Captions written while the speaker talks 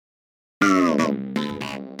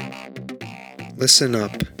Listen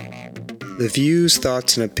up. The views,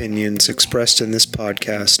 thoughts, and opinions expressed in this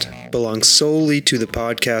podcast belong solely to the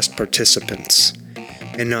podcast participants,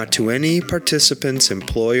 and not to any participant's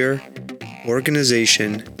employer,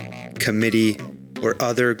 organization, committee, or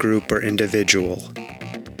other group or individual.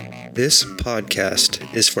 This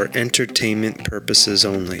podcast is for entertainment purposes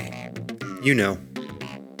only. You know,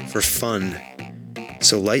 for fun.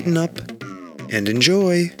 So lighten up and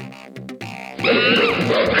enjoy.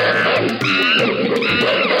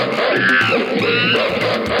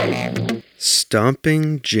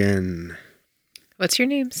 Stomping Jen. What's your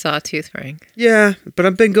name? Sawtooth Frank. Yeah, but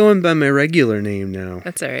I've been going by my regular name now.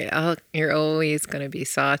 That's all right. You're always going to be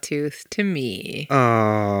Sawtooth to me. Oh.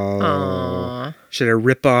 Aww. Should I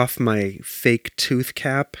rip off my fake tooth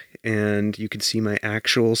cap and you can see my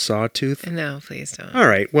actual sawtooth? No, please don't. All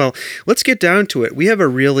right. Well, let's get down to it. We have a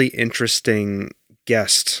really interesting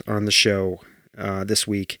guest on the show this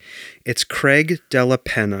week. It's Craig Della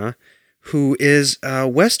Penna, who is a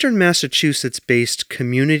Western Massachusetts-based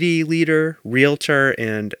community leader, realtor,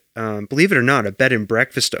 and, believe it or not, a bed and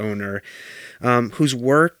breakfast owner, whose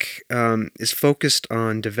work is focused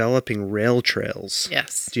on developing rail trails.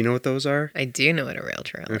 Yes. Do you know what those are? I do know what a rail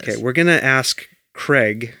trail is. Okay, we're going to ask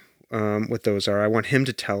Craig what those are. I want him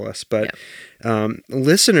to tell us, but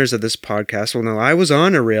listeners of this podcast will know I was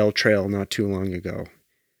on a rail trail not too long ago.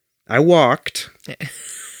 I walked.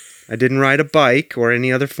 I didn't ride a bike or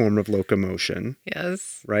any other form of locomotion.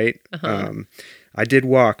 Yes. Right? Uh-huh. I did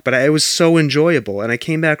walk, but it was so enjoyable, and I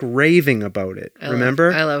came back raving about it.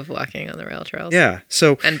 Remember? I love walking on the rail trails. Yeah.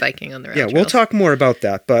 So and biking on the rail trails. Yeah, we'll talk more about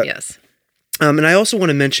that. But yes. And I also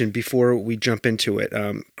want to mention before we jump into it,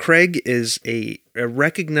 Craig is a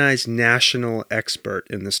recognized national expert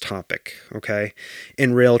in this topic, okay,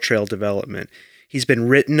 in rail trail development. He's been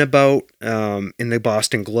written about in the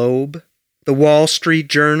Boston Globe, the Wall Street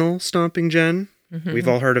Journal, Stomping Jen. Mm-hmm. We've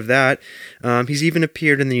all heard of that. He's even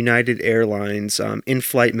appeared in the United Airlines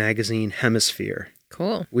in-flight magazine Hemisphere.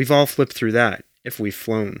 Cool. We've all flipped through that if we've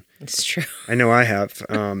flown. It's true. I know I have.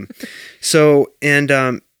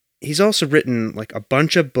 He's also written like a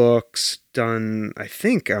bunch of books, done, I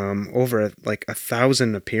think, over like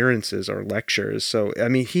 1,000 appearances or lectures. So, I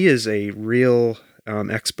mean, he is a real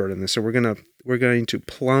expert in this. So we're going to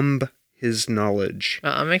plumb his knowledge.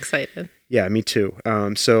 Well, I'm excited. Yeah, me too.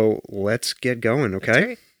 So let's get going, okay? That's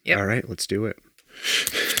right. Yep. All right, let's do it.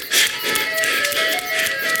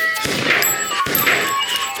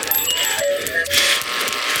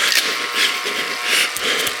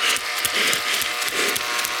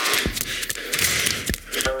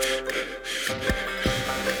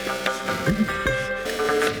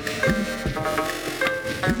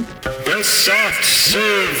 The Soft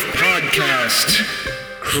Serve Podcast.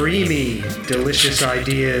 Creamy, delicious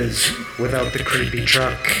ideas without the creepy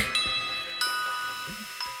truck.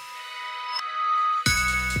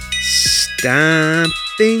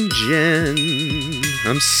 Stomping Jen.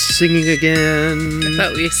 I'm singing again. I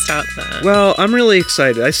thought we stopped that. Well, I'm really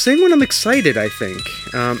excited. I sing when I'm excited, I think.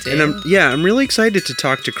 And I'm really excited to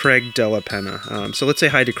talk to Craig Della Penna. So let's say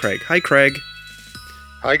hi to Craig. Hi, Craig.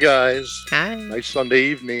 Hi, guys. Hi. Nice Sunday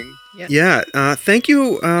evening. Yep. Yeah. Thank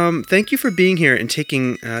you. Thank you for being here and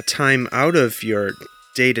taking time out of your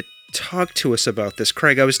day to talk to us about this.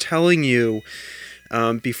 Craig, I was telling you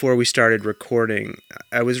before we started recording,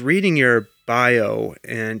 I was reading your bio,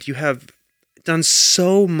 and you have done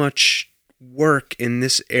so much work in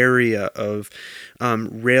this area of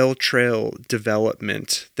rail trail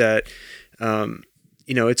development that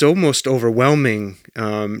it's almost overwhelming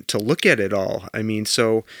to look at it all. I mean,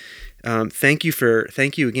 so thank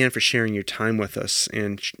you again for sharing your time with us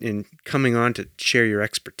and coming on to share your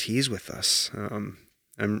expertise with us. I'm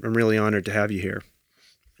really honored to have you here.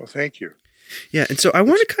 Well, thank you. Yeah, and so I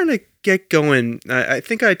want to kind of get going. I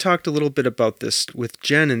think I talked a little bit about this with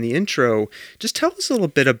Jen in the intro. Just tell us a little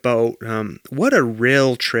bit about what a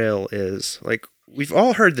rail trail is. Like, we've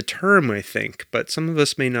all heard the term, I think, but some of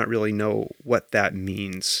us may not really know what that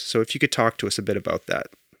means. So if you could talk to us a bit about that.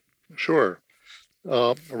 Sure.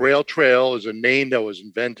 A rail trail is a name that was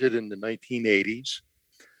invented in the 1980s.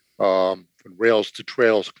 When Rails to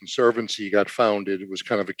Trails Conservancy got founded, it was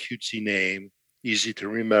kind of a cutesy name, easy to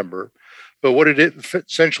remember. But what it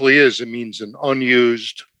essentially is, it means an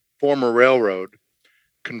unused former railroad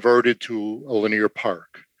converted to a linear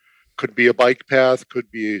park. Could be a bike path, could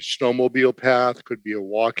be a snowmobile path, could be a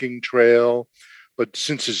walking trail. But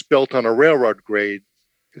since it's built on a railroad grade,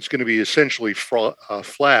 it's going to be essentially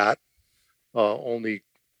flat. Only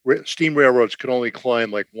steam railroads can only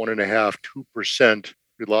climb like 1.5–2%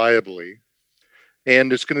 reliably.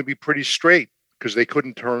 And it's going to be pretty straight because they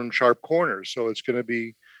couldn't turn sharp corners. So it's going to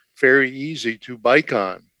be very easy to bike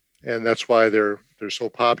on, and that's why they're so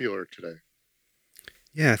popular today.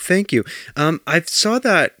 Yeah, thank you. I saw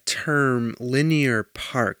that term linear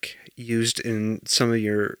park used in some of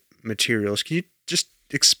your materials. Can you just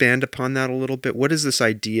expand upon that a little bit? What is this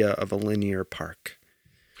idea of a linear park?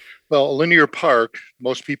 Well, a linear park,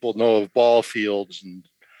 most people know of ball fields and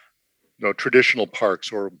traditional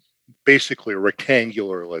parks, or basically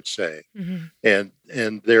rectangular, let's say, Mm-hmm.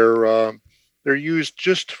 and they're used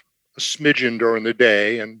just a smidgen during the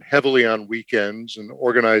day and heavily on weekends and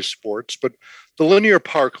organized sports. But the linear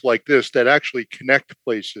park like this that actually connect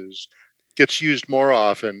places gets used more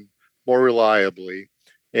often, more reliably,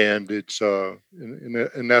 and it's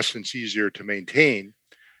in essence easier to maintain.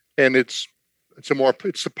 And it's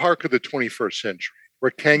the park of the 21st century.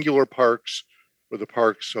 Rectangular parks were the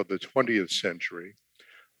parks of the 20th century.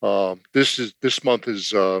 This month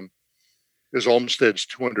is Olmsted's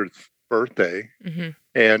 200th birthday, Mm-hmm.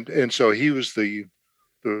 and so he was the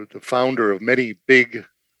founder of many big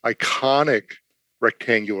iconic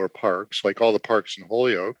rectangular parks, like all the parks in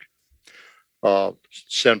Holyoke,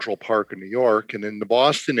 Central Park in New York, and in the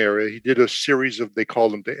Boston area, he did a series of, they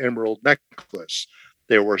called them the Emerald Necklace.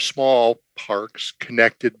 There were small parks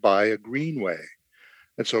connected by a greenway.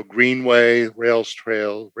 And so greenway, rail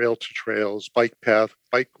to trails, bike path,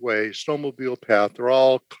 bikeway, snowmobile path, they're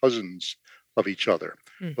all cousins of each other,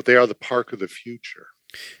 Mm. but they are the park of the future.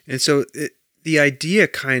 And so the idea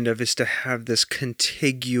kind of is to have this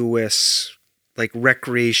contiguous, like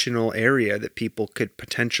recreational area that people could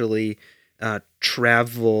potentially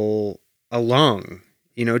travel along.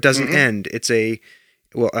 It doesn't Mm-hmm. end.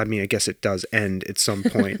 Well, I mean, I guess it does end at some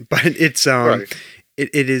point, but Right.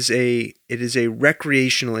 it is a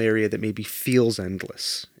recreational area that maybe feels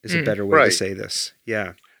endless. Is a Mm. better way to Right. say this.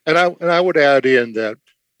 Yeah. And I would add in that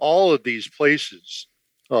all of these places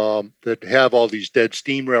that have all these dead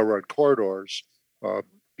steam railroad corridors uh,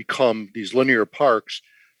 become these linear parks.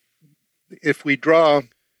 If we draw,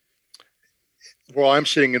 well, I'm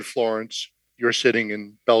sitting in Florence, you're sitting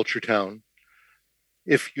in Belchertown.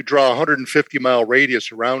 If you draw a 150-mile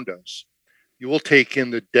radius around us, you will take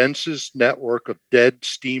in the densest network of dead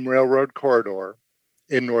steam railroad corridor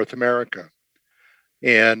in North America.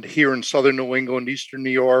 And here in southern New England, eastern New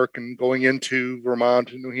York, and going into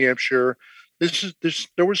Vermont and New Hampshire,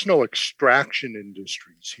 there was no extraction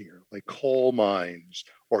industries here, like coal mines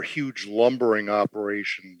or huge lumbering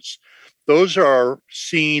operations. Those are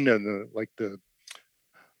seen in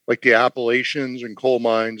the Appalachians and coal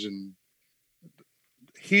mines, and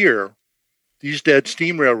here these dead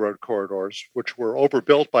steam railroad corridors, which were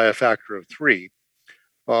overbuilt by a factor of three,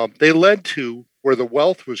 they led to where the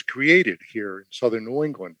wealth was created here in southern New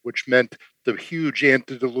England, which meant the huge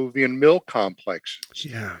antediluvian mill complexes.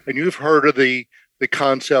 Yeah. And you've heard of the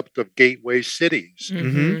concept of gateway cities.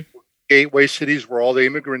 Mm-hmm. Mm-hmm. Gateway cities where all the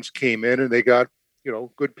immigrants came in and they got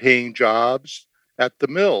good paying jobs at the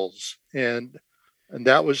mills, and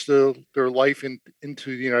that was their life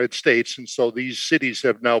into the United States. And so these cities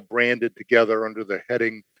have now branded together under the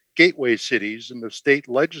heading gateway cities, and the state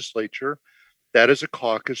legislature, that is a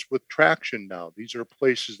caucus with traction now. These are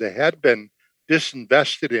places that had been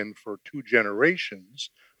disinvested in for two generations.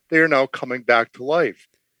 They are now coming back to life.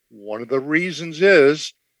 One of the reasons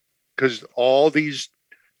is because all these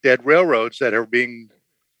dead railroads that are being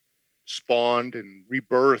spawned and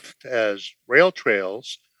rebirthed as rail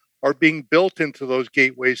trails are being built into those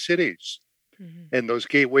gateway cities. Mm-hmm. And those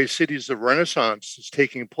gateway cities, the renaissance is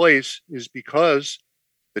taking place is because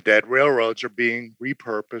the dead railroads are being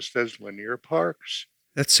repurposed as linear parks.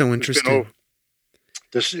 That's so There's been over interesting.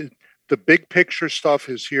 this the big picture stuff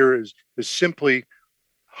is simply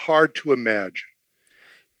hard to imagine.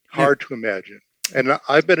 Yeah. Hard to imagine. And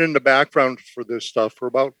I've been in the background for this stuff for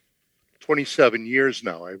about 27 years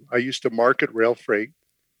now. I used to market rail freight,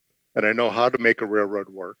 and I know how to make a railroad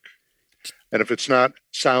work. And if it's not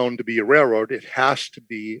sound to be a railroad, it has to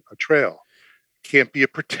be a trail. It can't be a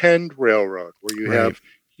pretend railroad where you Right. have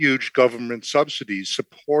huge government subsidies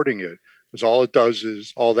supporting it, because all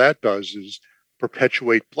that does is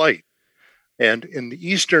perpetuate blight. And in the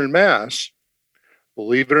Eastern Mass,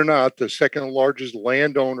 believe it or not, the second largest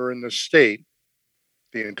landowner in the state,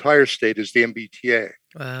 the entire state, is the MBTA.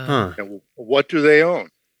 Wow. Huh. And what do they own?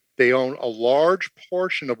 They own a large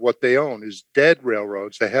portion of what they own is dead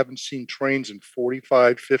railroads that haven't seen trains in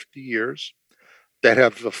 45, 50 years, that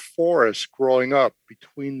have the forest growing up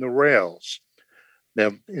between the rails.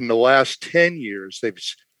 Now, in the last 10 years,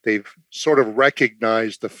 they've sort of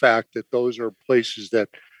recognized the fact that those are places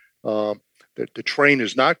uh, that the train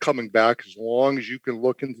is not coming back. As long as you can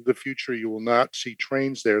look into the future, you will not see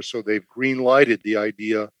trains there. So they've green lighted the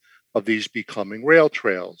idea of these becoming rail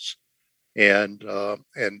trails. And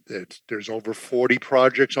there's over 40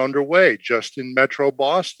 projects underway just in Metro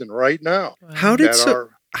Boston right now How Wow. did that so are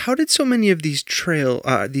how did so many of these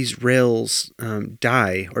rails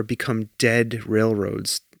die or become dead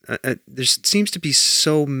railroads? There seems to be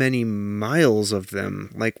so many miles of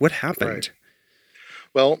them. Like, what right. happened?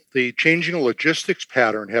 Well, the changing logistics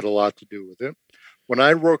pattern had a lot to do with it. When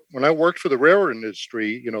I worked for the railroad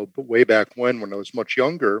industry, way back when I was much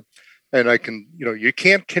younger, and you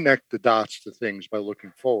can't connect the dots to things by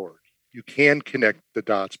looking forward. You can connect the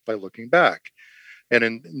dots by looking back. And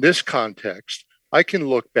in this context, I can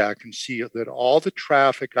look back and see that all the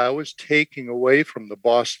traffic I was taking away from the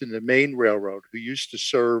Boston and Maine Railroad, who used to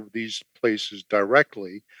serve these places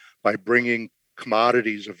directly by bringing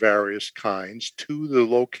commodities of various kinds to the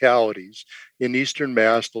localities in Eastern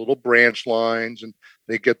Mass, the little branch lines, and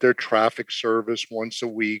they get their traffic service once a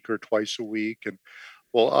week or twice a week. And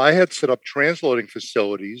well, I had set up transloading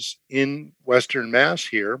facilities in Western Mass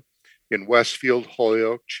here in Westfield,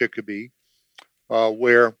 Holyoke, Chicopee,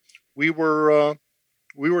 where we were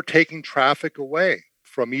we were taking traffic away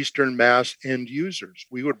from Eastern Mass end users.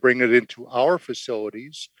 We would bring it into our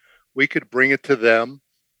facilities. We could bring it to them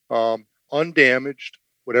undamaged.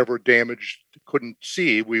 Whatever damage couldn't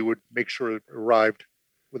see, we would make sure it arrived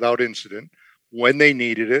without incident when they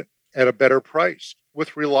needed it at a better price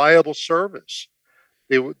with reliable service.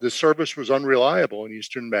 The service was unreliable in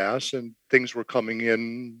Eastern Mass, and things were coming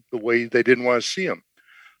in the way they didn't want to see them.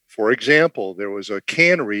 For example, there was a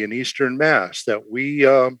cannery in Eastern Mass that we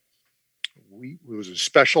it was a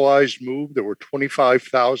specialized move. There were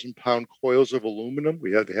 25,000-pound coils of aluminum.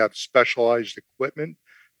 We had to have specialized equipment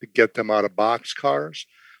to get them out of boxcars.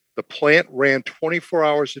 The plant ran 24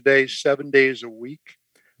 hours a day, 7 days a week.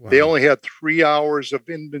 They Wow. only had 3 hours of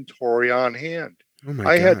inventory on hand. Oh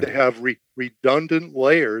my I had to God. have redundant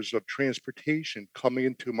layers of transportation coming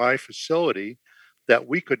into my facility that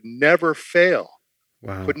we could never fail.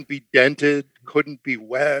 Wow. Couldn't be dented, couldn't be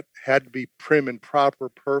wet, had to be prim and proper,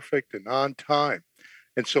 perfect, and on time.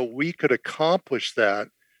 And so we could accomplish that,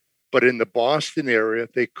 but in the Boston area,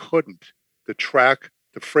 they couldn't. The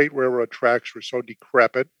freight railroad tracks were so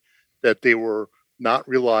decrepit that they were not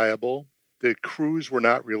reliable. The crews were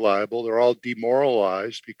not reliable. They're all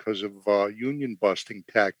demoralized because of union busting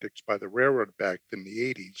tactics by the railroad back in the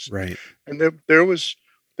 80s. Right. And there was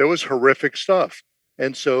horrific stuff.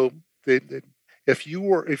 And so they, if you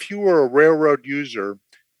were a railroad user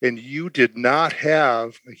and you did not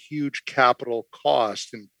have a huge capital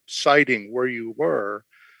cost in siting where you were,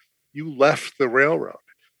 you left the railroad.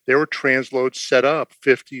 There were transloads set up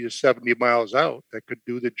 50 to 70 miles out that could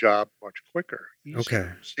do the job much quicker, Okay.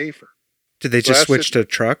 easier, safer. Did they So just that's it. switch to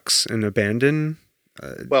trucks and abandon?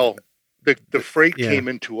 Uh, Well, the freight yeah. came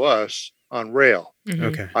into us on rail. Hmm.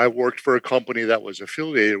 Okay. I worked for a company that was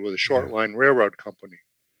affiliated with a short Yeah. line railroad company.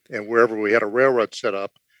 And wherever we had a railroad set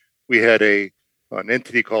up, we had an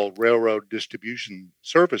entity called Railroad Distribution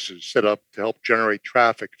Services set up to help generate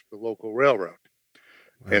traffic for the local railroad.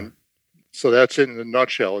 Wow. And so that's it in a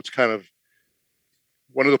nutshell. It's kind of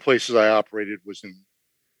one of the places I operated was in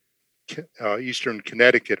Eastern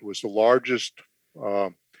Connecticut. It was the largest uh,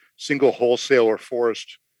 single wholesaler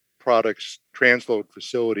forest products transload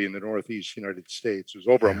facility in the Northeast United States. It was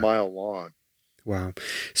over a Yeah. mile long. Wow.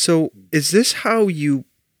 So, is this how you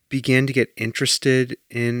began to get interested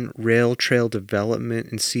in rail trail development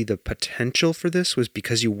and see the potential for this? Was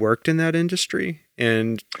because you worked in that industry?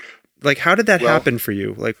 And like, how did that Well, happen for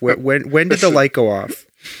you? Like, when did this the is light go off?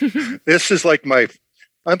 this is like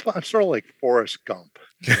I'm sort of like Forrest Gump.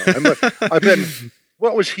 I've been.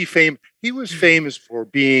 What was he famous? He was famous for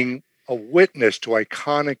being a witness to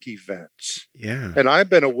iconic events, Yeah. and I've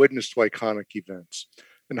been a witness to iconic events.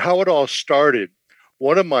 And how it all started.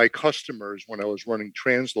 One of my customers, when I was running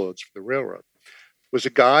transloads for the railroad, was a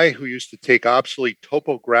guy who used to take obsolete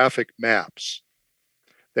topographic maps.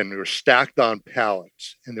 Then they were stacked on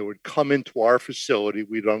pallets, and they would come into our facility.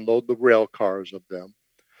 We'd unload the rail cars of them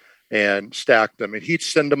and stack them. And he'd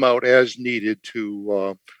send them out as needed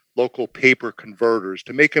to local paper converters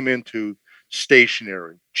to make them into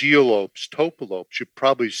stationery, geolopes, topolopes. You've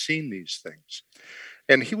probably seen these things.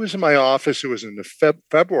 And he was in my office. It was in the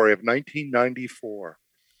February of 1994.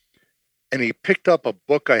 And he picked up a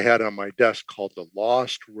book I had on my desk called The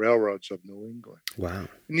Lost Railroads of New England. Wow.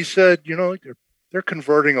 And he said, they're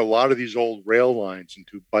converting a lot of these old rail lines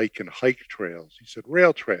into bike and hike trails. He said,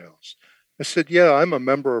 rail trails. I said, yeah, I'm a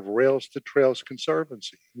member of Rails to Trails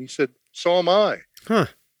Conservancy. And he said, so am I. Huh.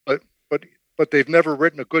 But but but they've never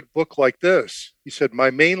written a good book like this. He said, my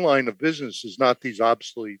main line of business is not these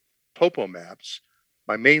obsolete topo maps.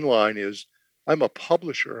 My main line is I'm a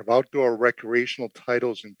publisher of outdoor recreational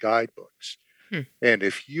titles and guidebooks. Hmm. And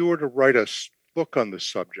if you were to write a book on the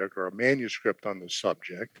subject or a manuscript on the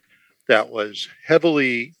subject that was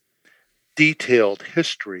heavily detailed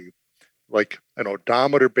history, like an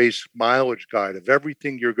odometer based mileage guide of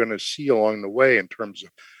everything you're going to see along the way in terms of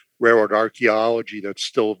railroad archaeology that's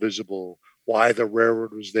still visible, why the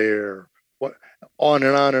railroad was there, what on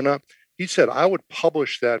and on and on. He said, I would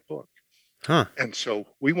publish that book. Huh. And so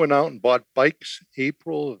we went out and bought bikes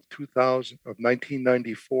April of 2000 of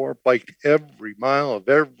 1994, biked every mile of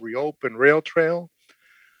every open rail trail.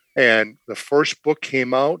 And the first book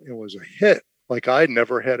came out and was a hit like I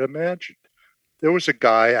never had imagined. There was a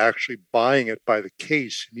guy actually buying it by the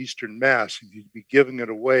case in Eastern Mass, and he'd be giving it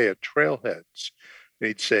away at trailheads. And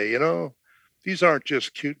he'd say, these aren't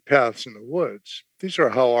just cute paths in the woods. These are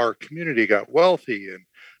how our community got wealthy,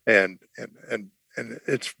 and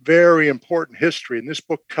it's very important history. And this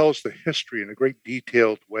book tells the history in a great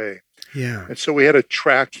detailed way. Yeah. And so we had to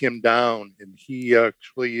track him down, and he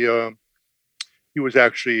was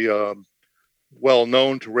actually well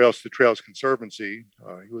known to Rails to Trails Conservancy.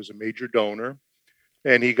 He was a major donor.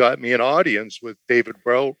 And he got me an audience with David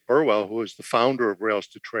Burwell, who was the founder of Rails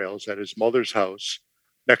to Trails, at his mother's house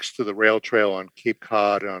next to the rail trail on Cape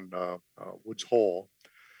Cod on Woods Hole.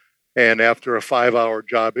 And after a 5-hour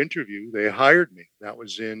job interview, they hired me. That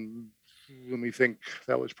was let me think,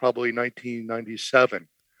 that was probably 1997.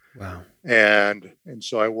 Wow. And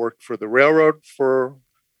so I worked for the railroad for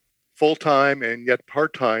full time and yet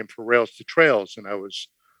part time for Rails to Trails. And I was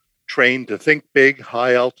trained to think big,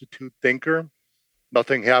 high altitude thinker.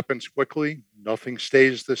 Nothing happens quickly. Nothing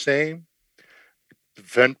stays the same.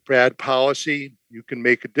 Prevent bad policy. You can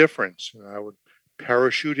make a difference. And I would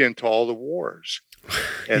parachute into all the wars.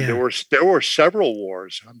 And Yeah. there were several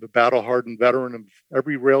wars. I'm the battle hardened veteran of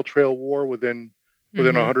every rail trail war within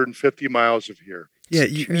 150 miles of here. Yeah,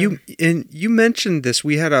 you mentioned this.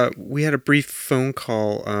 We had a brief phone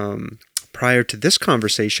call prior to this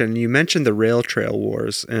conversation. You mentioned the rail trail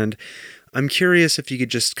wars, and I'm curious if you could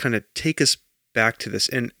just kind of take us back to this.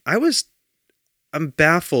 And I'm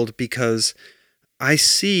baffled because I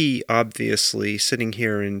see, obviously, sitting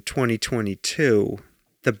here in 2022,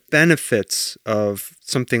 the benefits of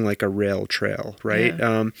something like a rail trail, right?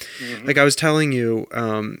 Yeah. Like I was telling you,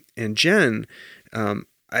 and Jen,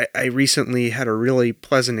 I recently had a really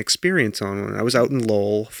pleasant experience on one. I was out in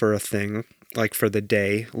Lowell for a thing, like for the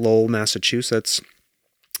day, Lowell, Massachusetts,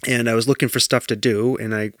 and I was looking for stuff to do,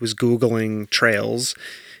 and I was Googling trails,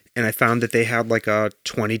 and I found that they had like a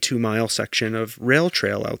 22-mile section of rail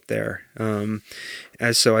trail out there. And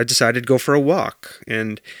so I decided to go for a walk,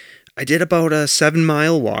 and I did about a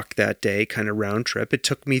 7-mile walk that day, kind of round trip. It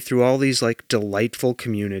took me through all these like delightful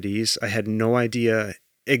communities I had no idea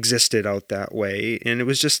existed out that way, and it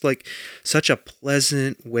was just like such a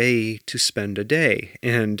pleasant way to spend a day.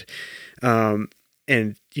 And I'm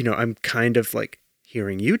kind of like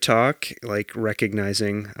hearing you talk, like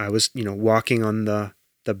recognizing I was walking on the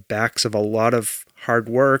backs of a lot of hard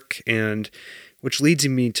work, and which leads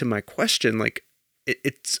me to my question, like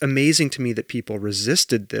it's amazing to me that people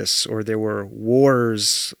resisted this, or there were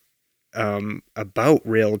wars about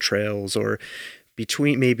rail trails, or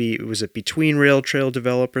between rail trail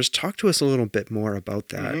developers. Talk to us a little bit more about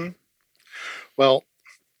that. Mm-hmm. Well,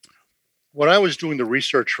 when I was doing the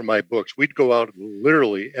research for my books, we'd go out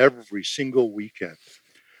literally every single weekend.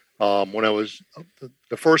 When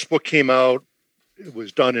the first book came out, it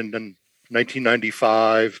was done in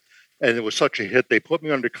 1995, and it was such a hit, they put me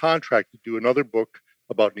under contract to do another book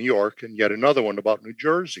about New York and yet another one about New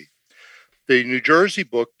Jersey. The New Jersey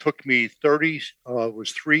book took me 3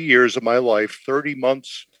 years of my life, 30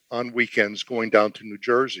 months on weekends going down to New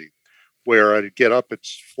Jersey, where I'd get up at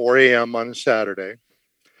 4 a.m. on a Saturday,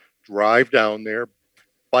 drive down there,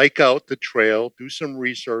 bike out the trail, do some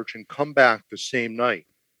research, and come back the same night.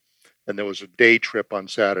 And there was a day trip on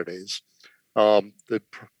Saturdays. The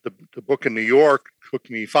book in New York took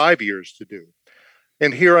me 5 years to do.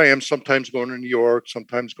 And here I am, sometimes going to New York,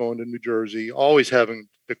 sometimes going to New Jersey, always having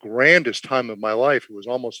the grandest time of my life. It was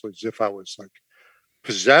almost as if I was like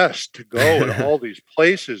possessed to go to all these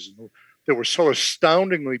places. They were so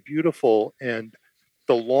astoundingly beautiful. And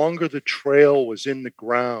the longer the trail was in the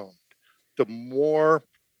ground, the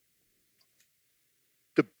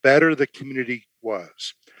better the community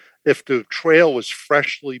was. If the trail was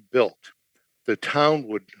freshly built, the town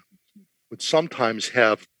would sometimes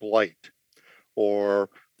have blight, or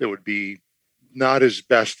there would be not as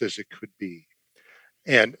best as it could be.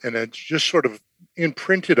 And it's just sort of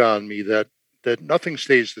imprinted on me that nothing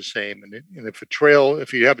stays the same. And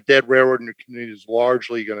if you have a dead railroad in your community, is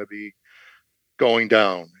largely going to be going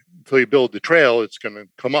down. until you build the trail, it's going to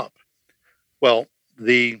come up. Well,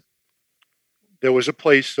 there was a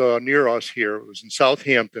place near us here. It was in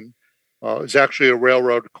Southampton. It's actually a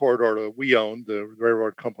railroad corridor that we owned. The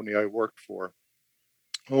railroad company I worked for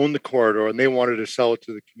owned the corridor, and they wanted to sell it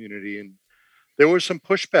to the community. And there was some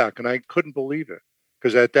pushback, and I couldn't believe it,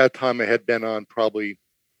 because at that time I had been on probably,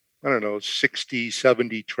 I don't know, 60,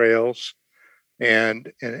 70 trails,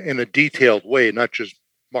 and in a detailed way, not just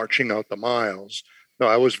marching out the miles. No,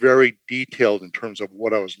 I was very detailed in terms of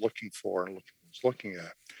what I was looking for and was looking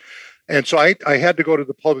at. And so I had to go to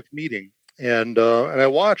the public meeting, and I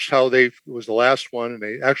watched how it was the last one, and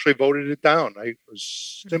they actually voted it down. I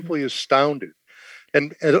was simply astounded.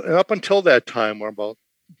 And up until that time, we're about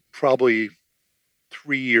probably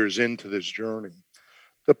 3 years into this journey,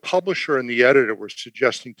 the publisher and the editor were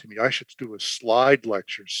suggesting to me I should do a slide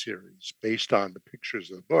lecture series based on the pictures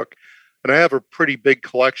of the book. And I have a pretty big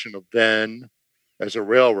collection of then as a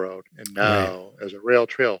railroad and now as a rail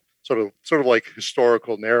trail, sort of like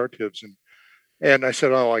historical narratives. And I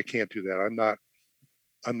said, oh, I can't do that.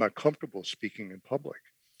 I'm not comfortable speaking in public.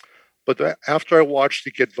 But after I watched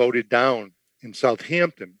it get voted down in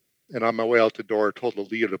Southampton, and on my way out the door, I told the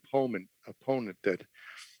lead opponent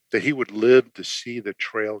that he would live to see the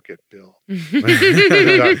trail get built.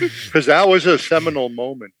 Because that was a seminal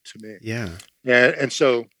moment to me. Yeah. And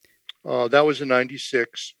so that was in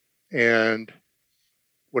 96. And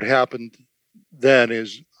what happened then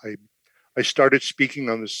is I started speaking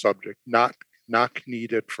on this subject, not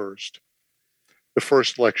knock-kneed at first. The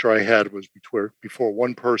first lecture I had was before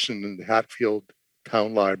one person in the Hatfield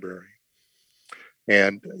Town Library.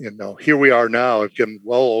 And, here we are now. I've given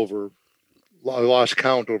I lost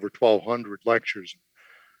count, over 1,200 lectures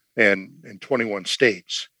and in 21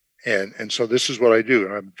 states. And so this is what I do.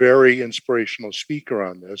 And I'm a very inspirational speaker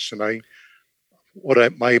on this. And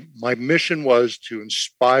my mission was to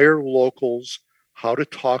inspire locals how to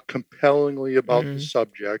talk compellingly about the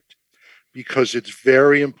subject, because it's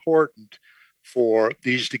very important for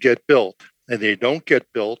these to get built. And they don't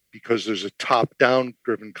get built because there's a top-down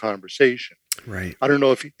driven conversation. Right. I don't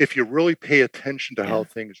know if you really pay attention to how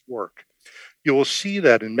things work. You will see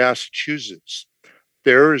that in Massachusetts,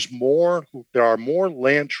 there are more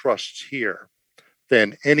land trusts here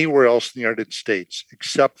than anywhere else in the United States,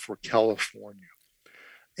 except for California.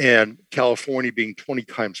 And California being 20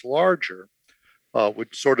 times larger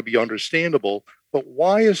would sort of be understandable. But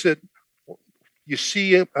why is it? You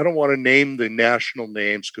see, I don't want to name the national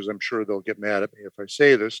names because I'm sure they'll get mad at me if I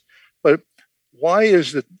say this, but why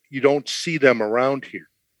is it you don't see them around here?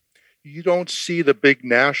 You don't see the big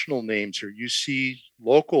national names here. You see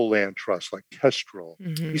local land trusts like Kestrel,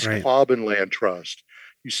 East Quabbin Land Trust.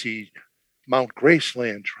 You see Mount Grace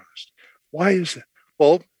Land Trust. Why is that?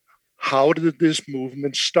 Well, how did this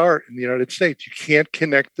movement start in the United States? You can't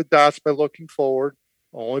connect the dots by looking forward,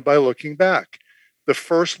 only by looking back. The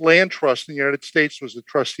first land trust in the United States was the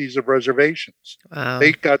Trustees of Reservations. Wow.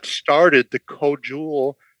 They got started to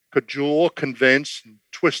cajole, convince, and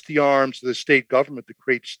twist the arms of the state government to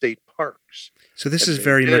create state parks. So this is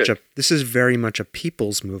very much a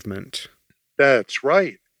people's movement. That's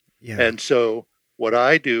right. Yeah. And so what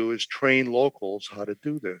I do is train locals how to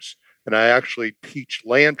do this. And I actually teach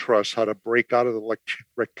land trusts how to break out of the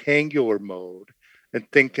rectangular mode and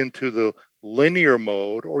think into the linear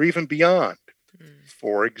mode or even beyond.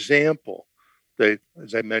 For example,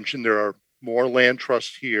 as I mentioned, there are more land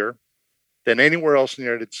trusts here than anywhere else in the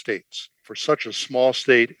United States. For such a small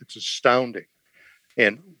state, it's astounding.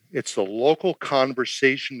 And it's the local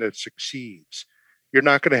conversation that succeeds. You're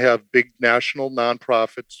not going to have big national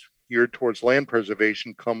nonprofits geared towards land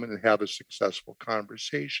preservation come and have a successful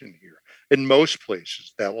conversation here. In most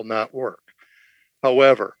places, that will not work.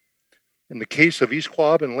 However, in the case of East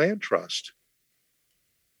Quabbin Land Trust,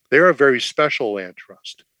 they're a very special land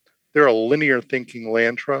trust. They're a linear thinking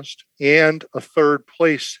land trust and a third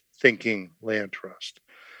place thinking land trust.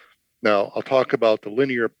 Now, I'll talk about the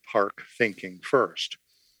linear park thinking first.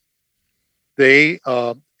 They,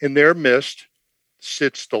 in their midst,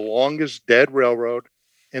 sits the longest dead railroad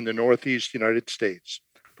in the Northeast United States,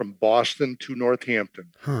 from Boston to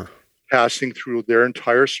Northampton, passing through their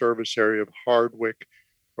entire service area of Hardwick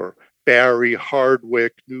or Barry,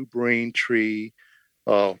 Hardwick, New Braintree,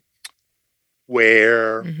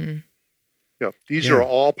 Ware. These are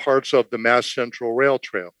all parts of the Mass Central Rail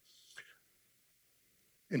Trail.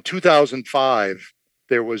 In 2005,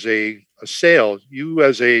 there was a sale. You,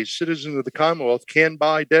 as a citizen of the Commonwealth, can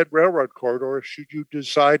buy dead railroad corridors should you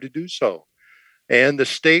decide to do so. And the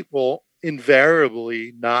state will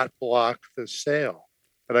invariably not block the sale.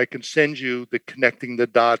 And I can send you the connecting the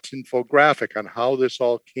dots infographic on how this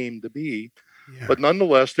all came to be. Yeah. But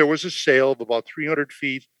nonetheless, there was a sale of about 300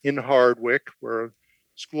 feet in Hardwick where a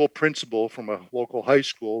school principal from a local high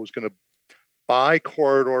school was going to buy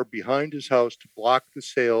corridor behind his house to block the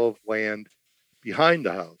sale of land behind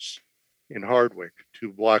the house in Hardwick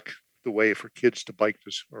to block the way for kids to bike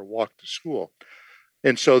to or walk to school.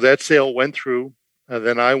 And so that sale went through. And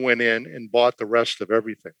then I went in and bought the rest of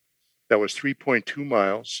everything. That was 3.2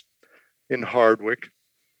 miles in Hardwick,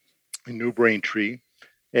 in New Braintree.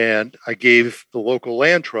 And I gave the local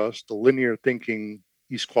land trust, the linear thinking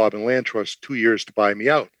East Quabbin Land Trust, 2 years to buy me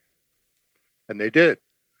out. And they did.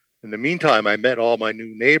 In the meantime, I met all my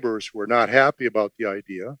new neighbors who were not happy about the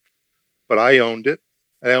idea, but I owned it.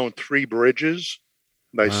 I owned 3 bridges.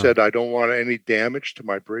 And I Wow. said, I don't want any damage to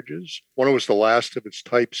my bridges. One was the last of its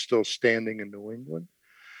type still standing in New England.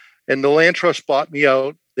 And the land trust bought me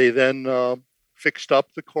out. They then fixed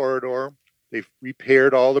up the corridor. They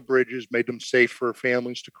repaired all the bridges, made them safe for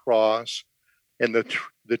families to cross. And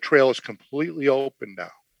the trail is completely open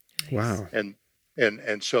now. Nice. Wow.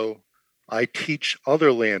 And so I teach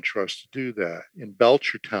other land trusts to do that in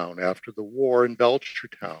Belchertown after the war in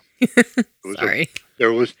Belchertown. Sorry.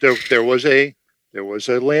 There was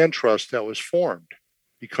a land trust that was formed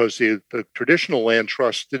because the traditional land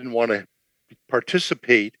trust didn't want to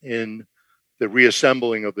participate in the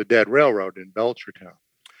reassembling of the dead railroad in Belchertown.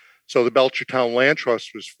 So the Belchertown Land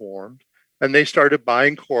Trust was formed, and they started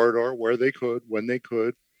buying corridor where they could, when they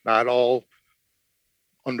could, not all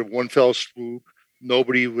under one fell swoop.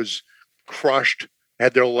 Nobody was crushed,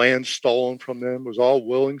 had their land stolen from them. It was all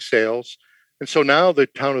willing sales. And so now the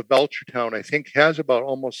town of Belchertown, I think, has about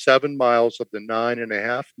almost 7 miles of the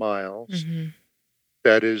 9.5 miles Mm-hmm.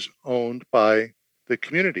 that is owned by the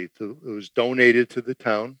community. It was donated to the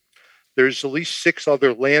town. There's at least 6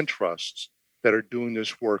 other land trusts that are doing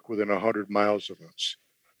this work within 100 miles of us.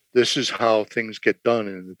 This is how things get done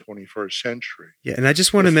in the 21st century. Yeah, and I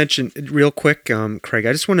just want to mention real quick, Craig,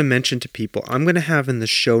 I just want to mention to people, I'm going to have in the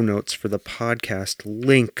show notes for the podcast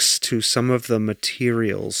links to some of the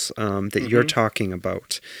materials that you're talking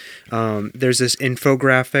about. There's this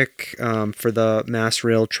infographic for the Mass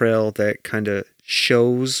Rail Trail that kind of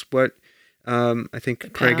shows what I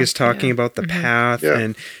think Craig is talking about, the path. Yeah.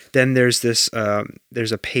 And then there's this,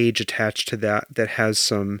 there's a page attached to that has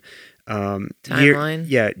some Timeline.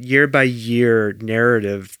 year by year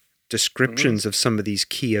narrative descriptions of some of these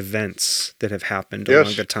key events that have happened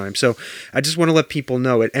along the time. So I just want to let people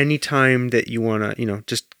know at any time that you want to,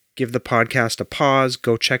 just give the podcast a pause,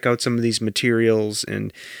 go check out some of these materials,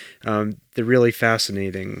 and they're really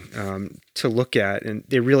fascinating to look at, and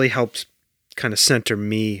it really helps kind of center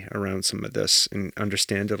me around some of this and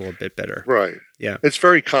understand it a little bit better. Right. Yeah. It's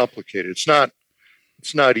very complicated. It's not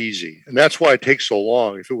easy, and that's why it takes so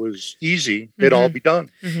long. If it was easy, it'd all be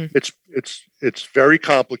done. It's very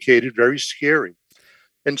complicated, very scary.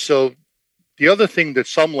 And so the other thing that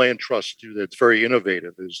some land trusts do that's very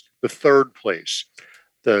innovative is the third place.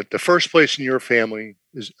 The first place in your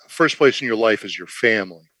life is your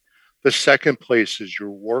family. The second place is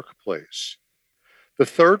your workplace. The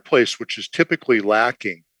third place, which is typically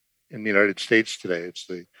lacking in the United States today, it's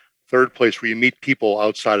the third place where you meet people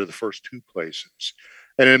outside of the first 2 places.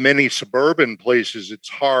 And in many suburban places, it's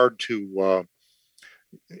hard to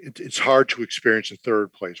experience a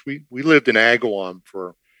third place. We lived in Agawam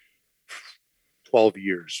for 12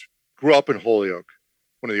 years. Grew up in Holyoke,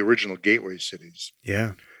 one of the original gateway cities.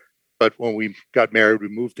 Yeah. But when we got married, we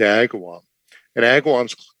moved to Agawam. And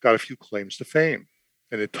Agawam's got a few claims to fame.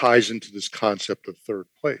 And it ties into this concept of third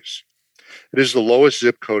place. It is the lowest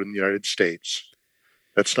zip code in the United States.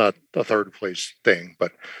 That's not a third place thing,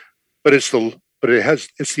 but it's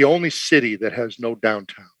the only city that has no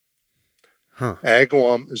downtown. Huh.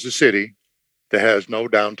 Agawam is the city that has no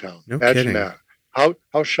downtown. No Imagine kidding. that.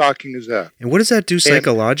 How shocking is that? And what does that do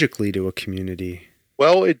psychologically to a community?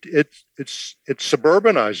 Well, it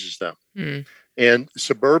suburbanizes them. And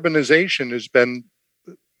suburbanization has been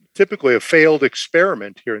typically a failed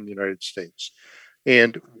experiment here in the United States.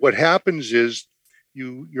 And what happens is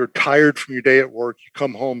you're tired from your day at work. You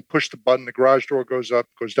come home, push the button, the garage door goes up,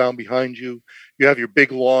 goes down behind you. You have your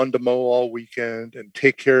big lawn to mow all weekend and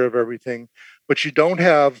take care of everything. But you don't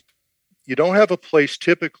have a place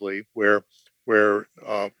typically where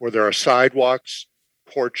there are sidewalks,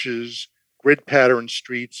 porches, grid pattern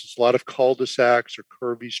streets. It's a lot of cul-de-sacs or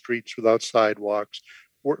curvy streets without sidewalks,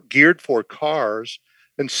 geared for cars.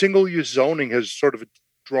 And single-use zoning has sort of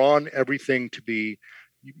drawn everything to be,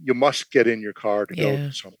 you must get in your car to go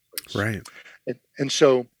to someplace. Right. And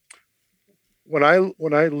so when I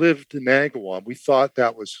lived in Agawam, we thought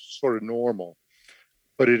that was sort of normal,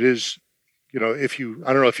 but it is, I don't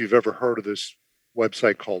know if you've ever heard of this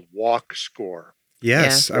website called Walk Score.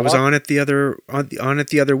 Yes, Yeah. I was on it the other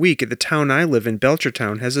week. The town I live in,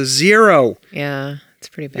 Belchertown, has a 0. Yeah, it's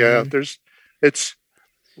pretty bad. Yeah,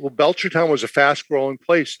 Belchertown was a fast-growing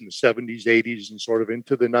place in the 70s, 80s, and sort of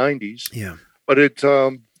into the 90s. Yeah. But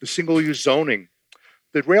the single-use zoning,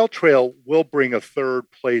 the rail trail will bring a third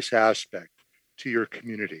place aspect to your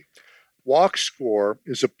community. Walk Score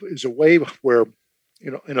is a way where,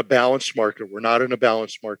 in a balanced market, we're not in a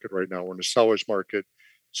balanced market right now. We're in a seller's market.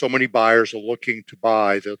 So many buyers are looking to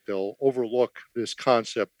buy that they'll overlook this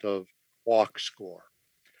concept of Walk Score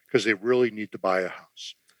because they really need to buy a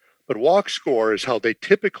house. But Walk Score is how they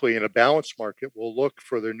typically, in a balanced market, will look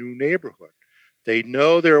for their new neighborhood. They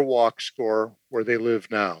know their Walk Score where they live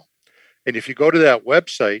now. And if you go to that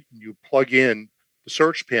website and you plug in the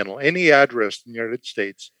search panel, any address in the United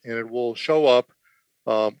States, and it will show up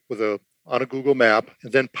on a Google map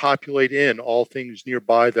and then populate in all things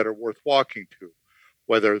nearby that are worth walking to.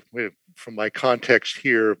 Whether from my context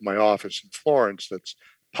here of my office in Florence, that's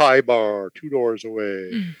Pie Bar 2 doors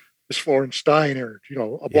away, this Florence Diner,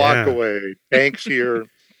 a block away, banks here,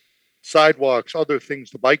 sidewalks, other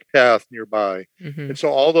things, the bike path nearby. Mm-hmm. And so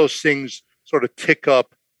all those things sort of tick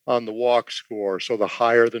up on the Walk Score. So the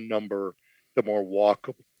higher the number, the more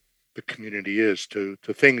walkable the community is to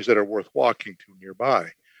things that are worth walking to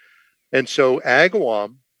nearby. And so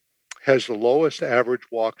Agawam has the lowest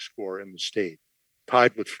average Walk Score in the state,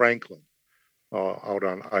 tied with Franklin out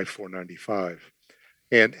on I-495.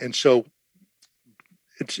 And so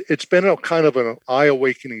it's been a kind of an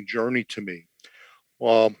eye-awakening journey to me.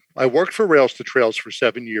 I worked for Rails to Trails for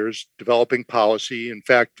 7 years, developing policy. In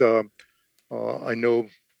fact, I know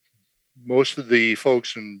most of the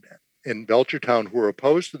folks in Belchertown who were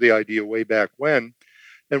opposed to the idea way back when.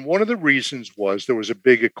 And one of the reasons was there was a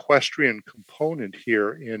big equestrian component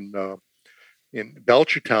here in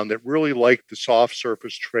Belchertown that really liked the soft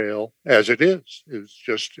surface trail as it is.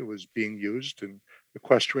 It was being used, and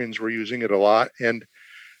equestrians were using it a lot. And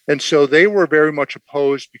so they were very much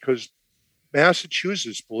opposed because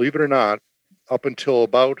Massachusetts, believe it or not, up until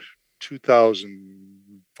about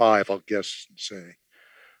 2005, I'll guess and say,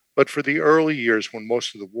 but for the early years when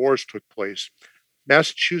most of the wars took place,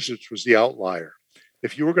 Massachusetts was the outlier.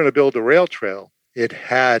 If you were going to build a rail trail, it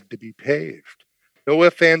had to be paved. No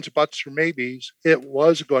ifs, ands, buts, or maybes. It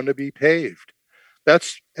was going to be paved.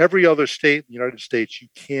 That's every other state in the United States. You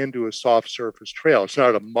can do a soft surface trail. It's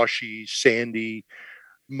not a mushy, sandy,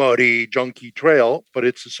 muddy, junky trail, but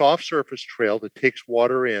it's a soft surface trail that takes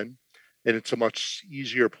water in, and it's a much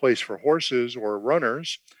easier place for horses or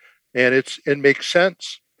runners, and it makes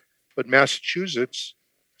sense. But Massachusetts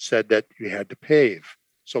said that you had to pave.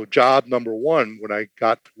 So job number one when I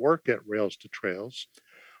got to work at Rails to Trails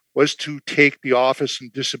was to take the Office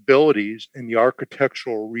on Disabilities and the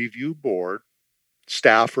Architectural Review Board,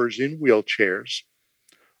 staffers in wheelchairs,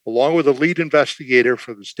 along with a lead investigator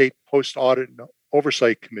for the State Post Audit and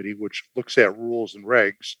Oversight Committee, which looks at rules and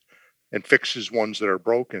regs and fixes ones that are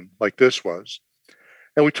broken, like this was.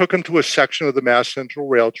 And we took them to a section of the Mass Central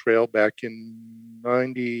Rail Trail back in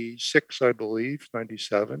 96, I believe,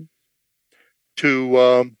 97,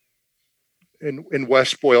 to in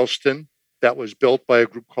West Boylston, that was built by a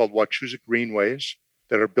group called Wachusett Greenways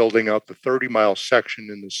that are building out the 30-mile section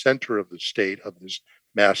in the center of the state of this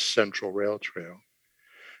Mass Central Rail Trail.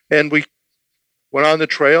 And we went on the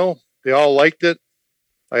trail. They all liked it.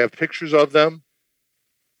 I have pictures of them.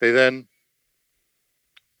 The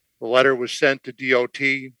letter was sent to DOT.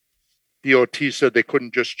 DOT said they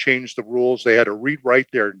couldn't just change the rules. They had to rewrite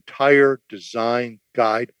their entire design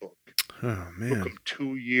guidebook. Oh, man. It took them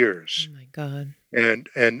 2 years. Oh my God. And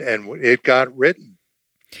it got written.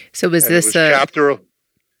 So was And this chapter?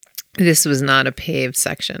 This was not a paved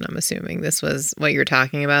section, I'm assuming. This was what you're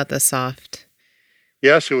talking about, the soft.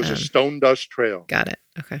 Yes, it was a stone dust trail. Got it.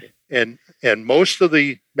 Okay. And most of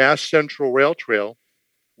the Mass Central Rail Trail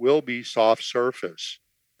will be soft surface,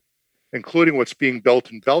 including what's being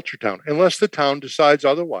built in Belchertown, unless the town decides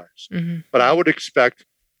otherwise. Mm-hmm. But I would expect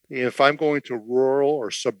if I'm going to rural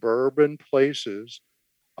or suburban places,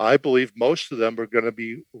 I believe most of them are going to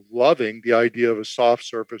be loving the idea of a soft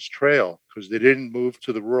surface trail because they didn't move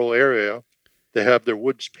to the rural area to have their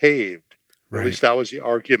woods paved. Right. At least that was the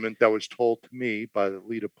argument that was told to me by the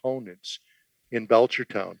lead opponents in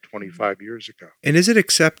Belchertown 25 years ago. And is it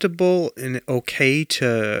acceptable and okay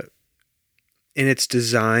to, in its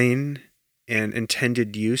design and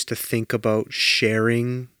intended use, to think about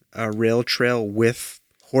sharing a rail trail with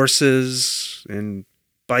horses and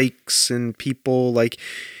bikes and people? Like,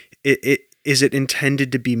 is it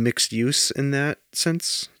intended to be mixed use in that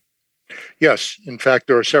sense? Yes. In fact,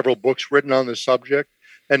 there are several books written on this subject.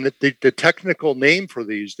 And the technical name for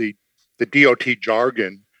these, the DOT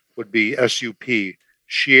jargon would be SUP,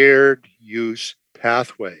 shared use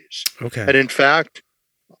pathways. Okay. And in fact,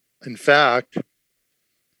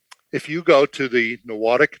 if you go to the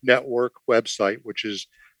Nawatic Network website, which is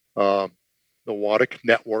uh,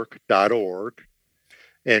 nawaticnetwork.org,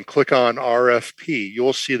 and click on RFP,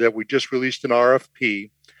 you'll see that we just released an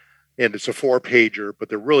RFP, and it's a 4-pager. But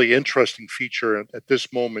the really interesting feature at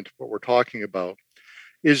this moment, what we're talking about,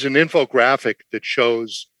 is an infographic that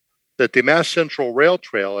shows that the Mass Central Rail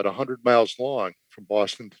Trail at 100 miles long from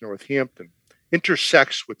Boston to Northampton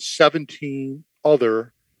intersects with 17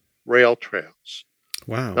 other rail trails.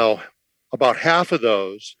 Wow. Now, about half of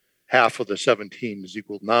those, half of the 17 is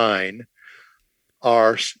equal 9,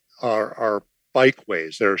 are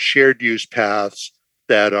bikeways. They're shared use paths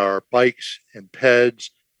that are bikes and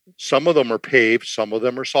peds. Some of them are paved, some of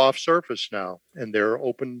them are soft surface now, and they're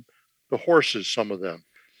open to horses, some of them.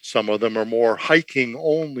 Some of them are more hiking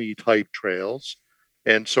only type trails.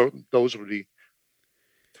 And so those would be,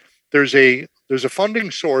 there's a funding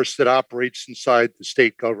source that operates inside the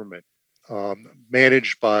state government,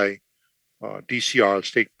 managed by DCR, the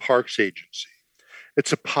State Parks Agency.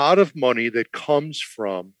 It's a pot of money that comes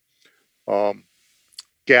from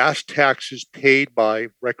gas taxes paid by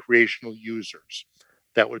recreational users.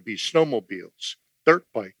 That would be snowmobiles, dirt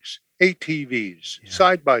bikes, ATVs,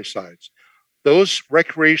 side by sides. Those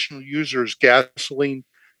recreational users' gasoline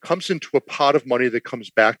comes into a pot of money that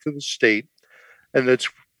comes back to the state, and that's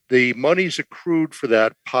the monies accrued for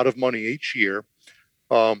that pot of money each year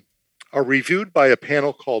are reviewed by a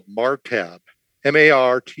panel called MARTAB,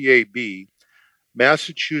 MARTAB,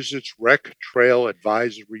 Massachusetts Rec Trail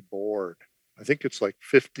Advisory Board. I think it's like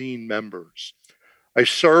 15 members. I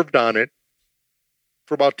served on it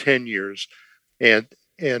for about 10 years, and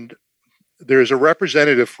there's a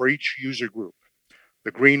representative for each user group: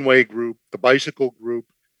 the Greenway group, the bicycle group,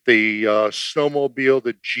 the snowmobile,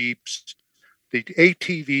 the Jeeps, the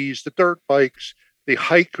ATVs, the dirt bikes, the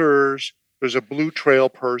hikers. There's a blue trail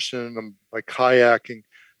person, like kayaking.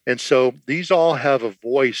 And so these all have a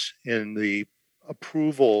voice in the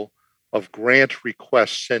approval of grant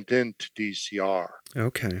requests sent in to DCR.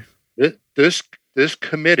 Okay. This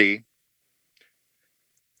committee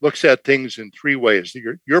looks at things in 3 ways.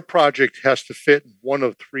 Your project has to fit in one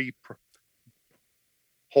of 3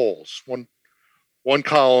 holes. One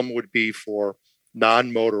column would be for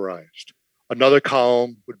non-motorized. Another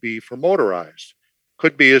column would be for motorized.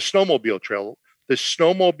 Could be a snowmobile trail. The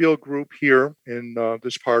snowmobile group here in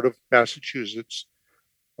this part of Massachusetts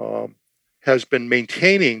has been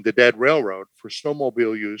maintaining the dead railroad for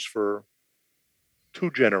snowmobile use for 2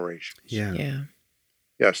 generations. Yeah.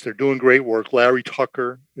 Yes, they're doing great work. Larry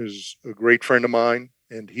Tucker is a great friend of mine,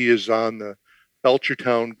 and he is on the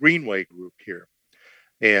Belchertown Greenway group here.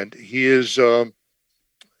 And he is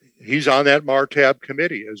he's on that MARTAB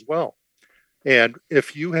committee as well. And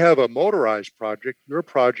if you have a motorized project, your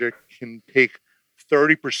project can take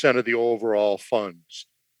 30% of the overall funds.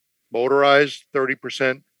 Motorized,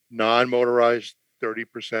 30%, non-motorized,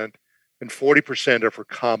 30%, and 40% are for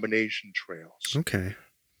combination trails. Okay.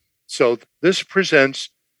 So this presents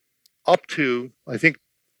up to, I think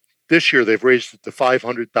this year they've raised it to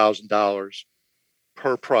 $500,000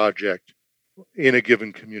 per project in a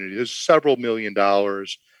given community. There's several $million,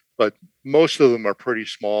 but most of them are pretty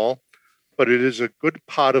small. But it is a good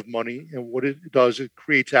pot of money. And what it does, it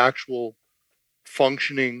creates actual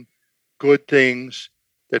functioning good things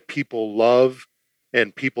that people love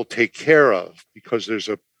and people take care of, because there's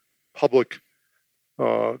a public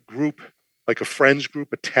group, like a friends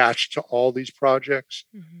group, attached to all these projects.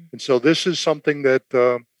 Mm-hmm. And so this is something that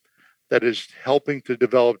that is helping to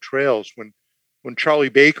develop trails. When Charlie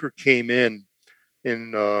Baker came in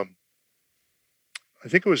I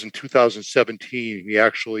think it was in 2017, he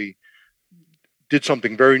actually did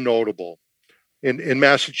something very notable. In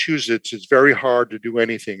Massachusetts, it's very hard to do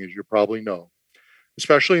anything, as you probably know,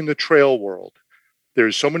 especially in the trail world.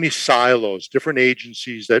 There's so many silos, different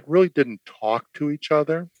agencies that really didn't talk to each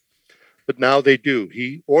other, but now they do.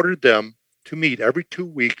 He ordered them to meet every 2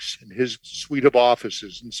 weeks in his suite of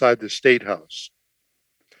offices inside the State House.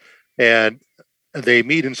 And they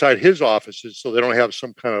meet inside his offices so they don't have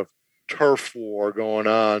some kind of turf war going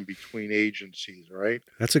on between agencies, right?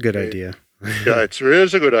 That's a good idea. Yeah, it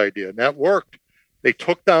is a good idea. And that worked. They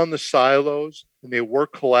took down the silos and they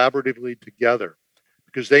work collaboratively together,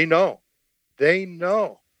 because they know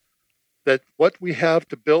that what we have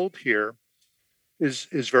to build here is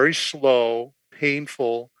very slow,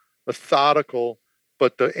 painful, methodical,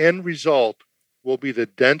 but the end result will be the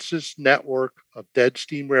densest network of dead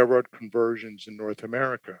steam railroad conversions in North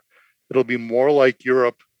America. It'll be more like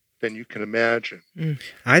Europe than you can imagine.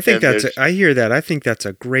 I think And I hear that. I think that's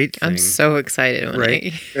a great thing. I'm so excited when Right? I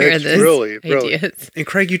hear It's this really. ideas. And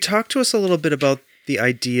Craig, you talked to us a little bit about the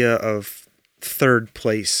idea of third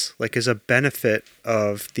place, like as a benefit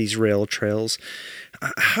of these rail trails.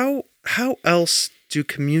 How else do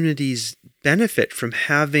communities benefit from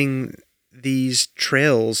having these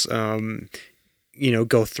trails?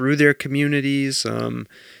 Go through their communities. I'm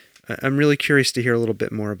really curious to hear a little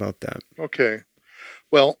bit more about that. Okay.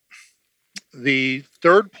 Well, the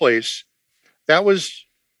third place, that was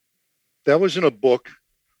in a book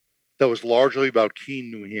that was largely about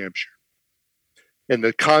Keene, New Hampshire. And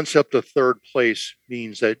the concept of third place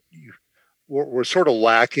means that we're sort of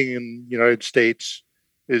lacking in the United States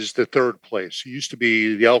is the third place. It used to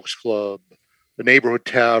be the Elks Club, the neighborhood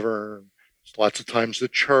tavern, lots of times the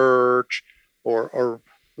church, or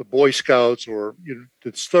the Boy Scouts, or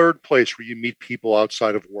it's third place where you meet people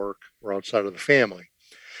outside of work or outside of the family.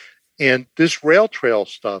 And this rail trail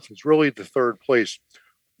stuff is really the third place.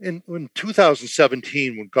 In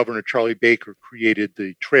 2017, when Governor Charlie Baker created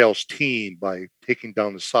the trails team by taking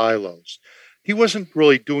down the silos, he wasn't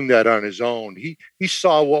really doing that on his own. He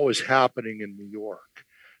saw what was happening in New York,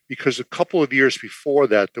 because a couple of years before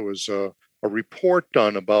that, there was a report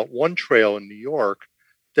done about one trail in New York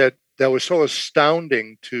that was so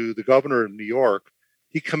astounding to the governor of New York.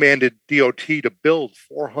 He commanded DOT to build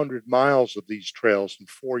 400 miles of these trails in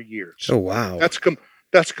 4 years. Oh, wow.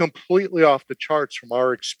 That's completely off the charts from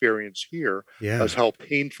our experience here, as how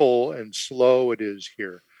painful and slow it is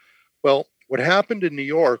here. Well, what happened in New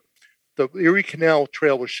York, the Erie Canal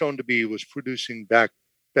Trail was producing back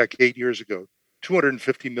 8 years ago,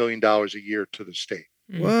 $250 million a year to the state.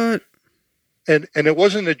 What? And it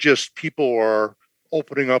wasn't that just people are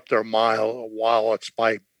opening up their wallets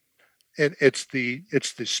by, and it's the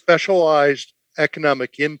specialized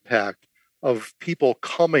economic impact of people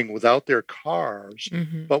coming without their cars,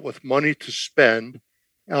 but with money to spend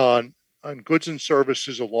on goods and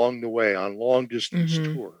services along the way, on long distance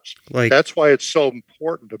tours. That's why it's so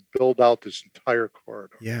important to build out this entire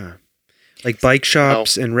corridor. Yeah. Like bike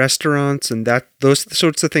shops and restaurants, and those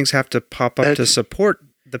sorts of things have to pop up to support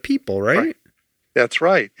the people, right? That's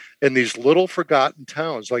right. And these little forgotten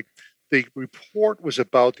towns, like the report was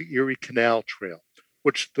about the Erie Canal Trail,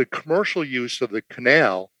 which the commercial use of the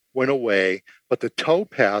canal went away, but the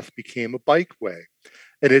towpath became a bikeway.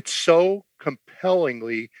 And it's so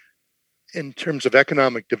compellingly, in terms of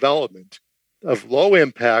economic development, of low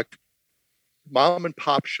impact mom and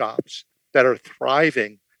pop shops that are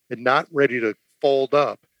thriving and not ready to fold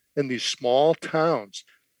up in these small towns.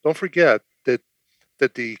 Don't forget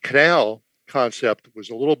that the canal concept was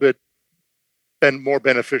a little bit more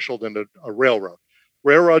beneficial than a railroad.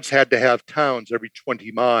 Railroads had to have towns every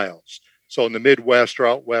 20 miles. So in the Midwest or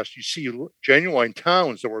out west, you see genuine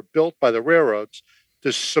towns that were built by the railroads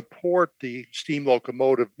to support the steam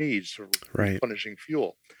locomotive needs for replenishing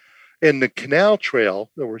fuel. In the canal trail,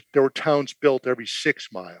 there were towns built every 6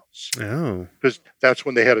 miles. Oh. Because that's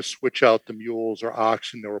when they had to switch out the mules or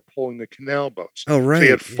oxen that were pulling the canal boats. Oh, right. So you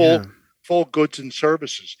had full goods and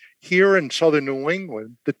services. Here in southern New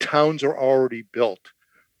England, the towns are already built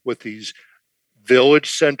with these village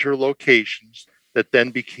center locations that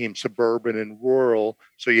then became suburban and rural.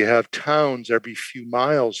 So you have towns every few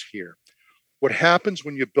miles here. What happens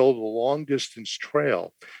when you build a long distance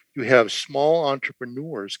trail, you have small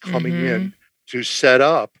entrepreneurs coming in to set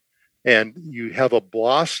up, and you have a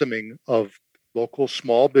blossoming of local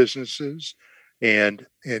small businesses, and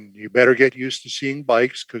you better get used to seeing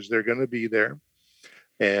bikes because they're going to be there.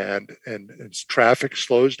 And as traffic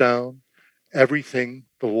slows down, everything,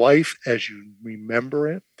 the life as you remember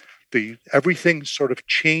it, everything sort of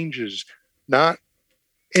changes, not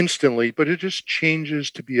instantly, but it just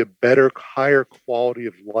changes to be a better, higher quality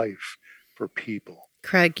of life for people.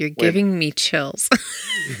 Craig, you're giving me chills.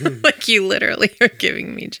 Like you literally are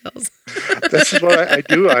giving me chills. This is what I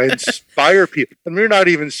do. I inspire people. And you're not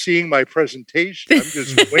even seeing my presentation. I'm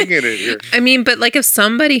just winging it here. I mean, but like if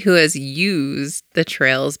somebody who has used the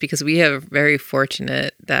trails, because we are very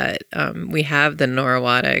fortunate that we have the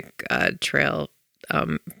Norwottic Trail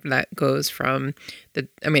that goes from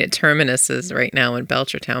it terminuses right now in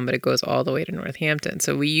Belchertown, but it goes all the way to Northampton.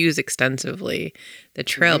 So we use extensively the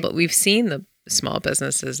trail, but we've seen the small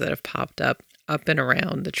businesses that have popped up and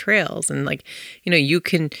around the trails, and like, you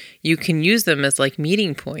can use them as like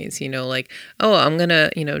meeting points, like, oh, I'm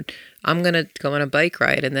gonna go on a bike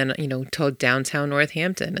ride and then, to downtown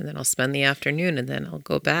Northampton, and then I'll spend the afternoon and then I'll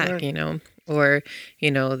go back, or,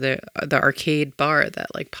 the arcade bar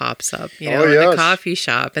that like pops up, and the coffee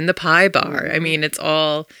shop and the pie bar. I mean, it's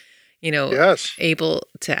all, Yes. able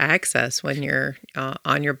to access when you're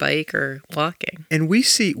on your bike or walking. And we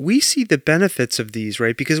see the benefits of these,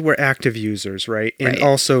 right? Because we're active users, right? And Right.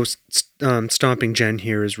 also, Stomping Jen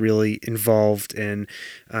here is really involved in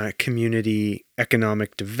community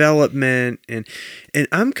economic development, and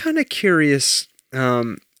I'm kind of curious.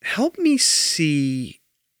 Help me see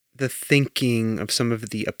the thinking of some of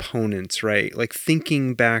the opponents, right? Like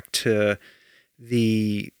thinking back to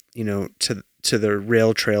the to the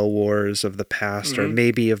rail trail wars of the past, or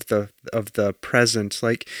maybe of the present,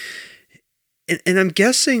 like. And I'm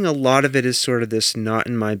guessing a lot of it is sort of this not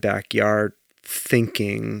in my backyard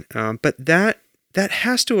thinking, but that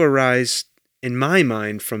has to arise in my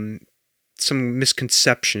mind from some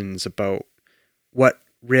misconceptions about what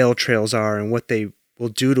rail trails are and what they will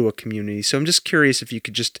do to a community. So I'm just curious if you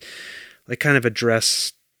could just like kind of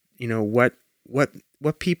address,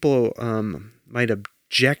 what people might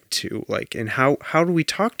object to, like, and how do we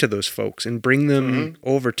talk to those folks and bring them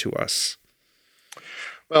over to us?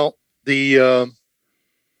 Well,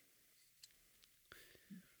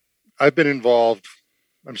 I've been involved.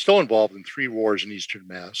 I'm still involved in 3 wars in Eastern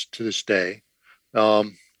Mass to this day.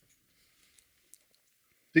 Um,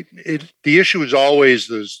 the issue is always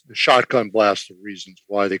the shotgun blast of reasons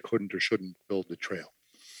why they couldn't or shouldn't build the trail.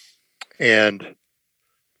 And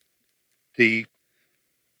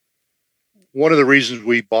one of the reasons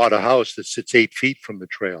we bought a house that sits 8 feet from the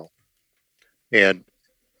trail and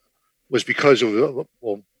was because of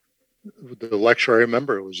the lecture. I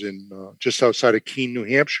remember it was in just outside of Keene, New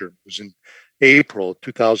Hampshire. It was in April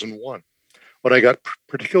 2001 when I got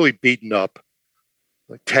particularly beaten up,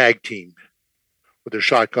 like tag teamed with their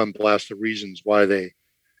shotgun blast of reasons why they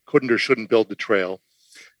couldn't or shouldn't build the trail.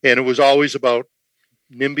 And it was always about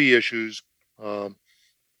NIMBY issues.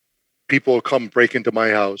 People will come break into my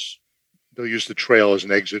house. They'll use the trail as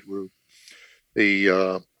an exit route.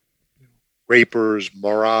 The rapers,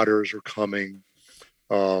 marauders are coming.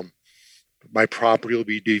 My property will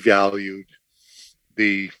be devalued.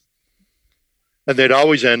 And they'd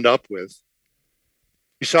always end up with,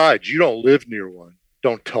 besides, you don't live near one.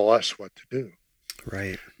 Don't tell us what to do.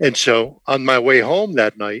 Right. And so on my way home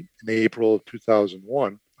that night in April of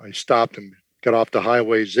 2001, I stopped and got off the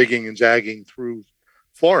highway, zigging and zagging through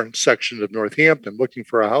Florence section of Northampton, looking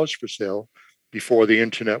for a house for sale before the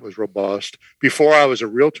internet was robust, before I was a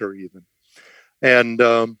realtor even. And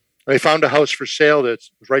I found a house for sale that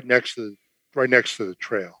was right next to the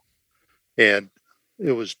trail. And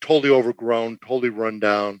it was totally overgrown, totally run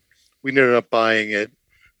down. We ended up buying it.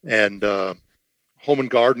 And Home and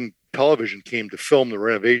Garden Television came to film the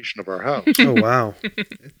renovation of our house. Oh, wow.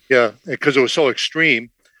 Yeah, because it was so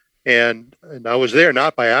extreme. And I was there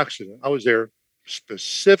not by accident. I was there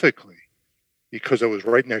specifically because I was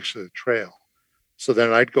right next to the trail. So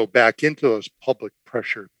then I'd go back into those public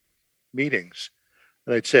pressure meetings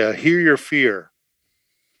and I'd say, I hear your fear,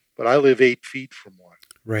 but I live 8 feet from one.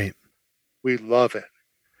 Right. We love it.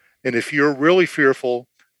 And if you're really fearful,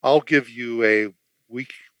 I'll give you a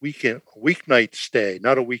weeknight stay,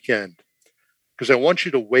 not a weekend, because I want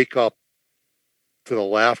you to wake up to the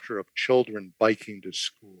laughter of children biking to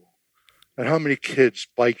school. And how many kids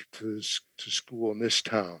bike to school in this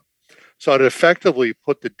town? So I'd effectively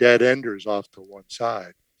put the dead enders off to one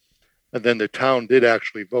side. And then the town did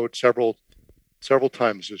actually vote several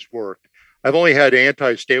times this worked. I've only had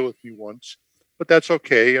anti-stay with me once, but that's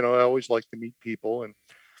okay. I always like to meet people and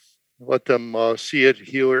let them see it,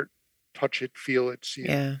 hear it, touch it, feel it, see it.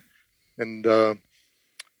 Yeah. And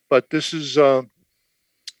but this is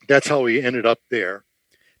that's how we ended up there.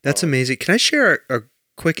 That's amazing. Can I share a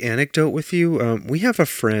quick anecdote with you? We have a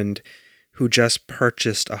friend who just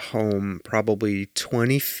purchased a home probably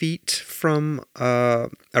 20 feet from a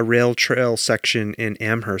rail trail section in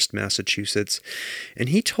Amherst, Massachusetts. And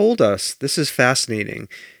he told us, this is fascinating,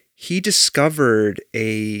 he discovered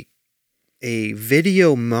a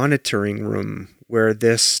video monitoring room where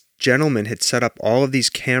this gentleman had set up all of these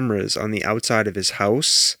cameras on the outside of his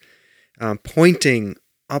house, pointing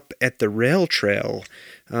up at the rail trail,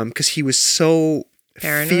 because he was so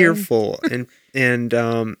Paranoid? fearful and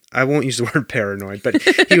I won't use the word paranoid, but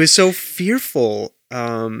he was so fearful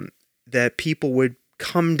that people would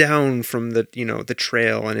come down from the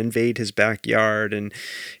trail and invade his backyard, and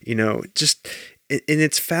just and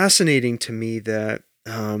it's fascinating to me that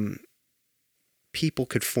people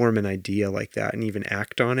could form an idea like that and even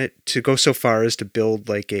act on it, to go so far as to build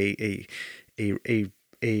like a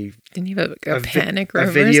Didn't you have a vi- panic room a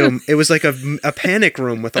or video. something? It was like a panic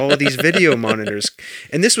room with all of these video monitors,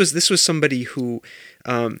 and this was somebody who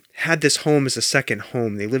had this home as a second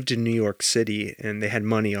home. They lived in New York City, and they had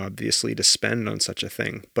money obviously to spend on such a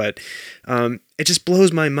thing. But it just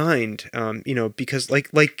blows my mind, because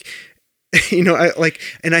like.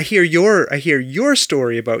 And I hear your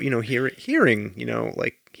story about hearing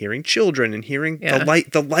hearing children and hearing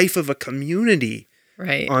the life of a community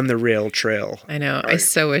Right. on the rail trail. I know. Right. I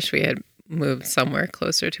so wish we had moved somewhere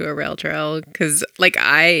closer to a rail trail because,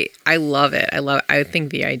 I love it. I think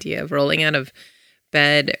the idea of rolling out of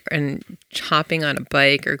bed and hopping on a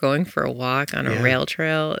bike or going for a walk on a rail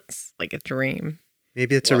trail, it's like a dream.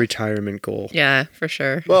 Maybe it's a retirement goal. Yeah, for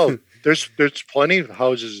sure. Well, there's plenty of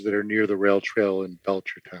houses that are near the rail trail in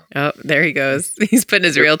Belchertown. Oh, there he goes. He's putting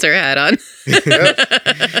his realtor hat on.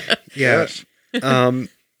 Yes.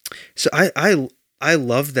 So I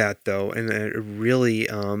love that though, and I really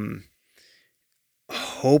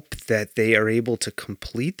hope that they are able to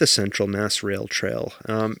complete the Central Mass Rail Trail.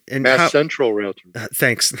 And Central Rail Trail.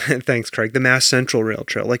 Thanks, Craig. The Mass Central Rail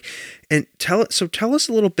Trail. Tell us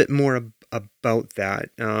a little bit more about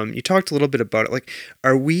that. You talked a little bit about it.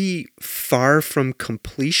 Are we far from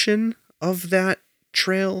completion of that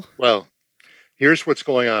trail? Well, here's what's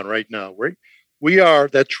going on right now.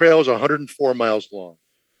 That trail is 104 miles long.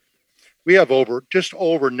 We have just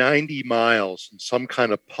over 90 miles in some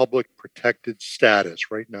kind of public protected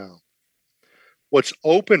status right now. What's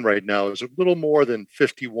open right now is a little more than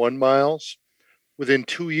 51 miles. Within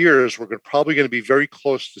 2 years, we're probably going to be very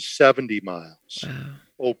close to 70 miles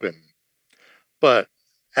open. But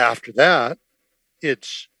after that,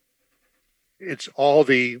 it's all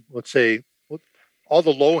the, let's say, all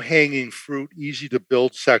the low-hanging fruit, easy to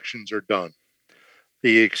build sections are done.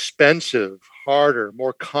 The expensive, harder,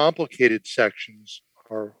 more complicated sections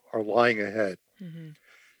are lying ahead. Mm-hmm.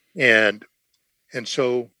 And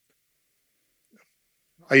so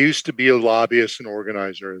I used to be a lobbyist and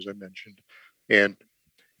organizer, as I mentioned, and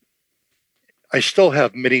I still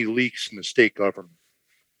have many leaks in the state government.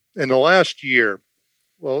 In the last year,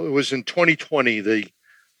 well, it was in 2020, the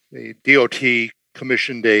DOT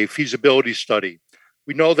commissioned a feasibility study.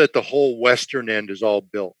 We know that the whole western end is all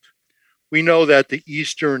built. We know that the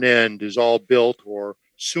eastern end is all built or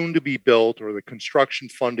soon to be built, or the construction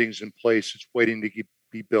funding's in place. It's waiting to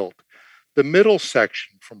be built. The middle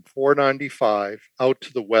section from 495 out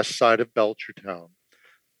to the west side of Belchertown,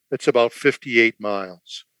 it's about 58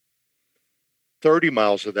 miles. 30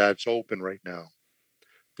 miles of that's open right now.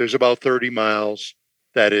 There's about 30 miles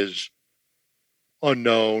that is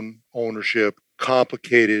unknown ownership,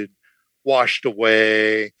 complicated, washed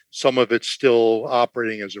away. Some of it's still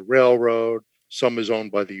operating as a railroad. Some is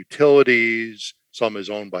owned by the utilities. Some is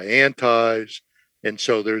owned by antis. And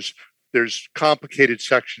so there's complicated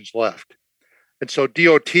sections left. And so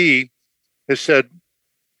DOT has said,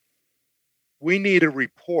 we need a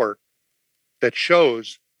report that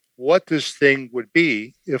shows what this thing would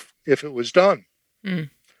be if it was done.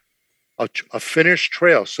 A finished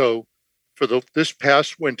trail. So for this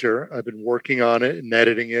past winter, I've been working on it and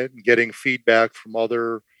editing it and getting feedback from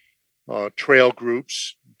other trail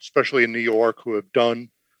groups, especially in New York, who have done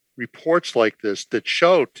reports like this that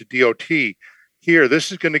show to DOT, here,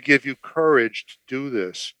 this is going to give you courage to do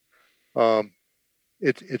this.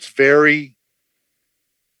 It's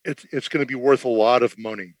going to be worth a lot of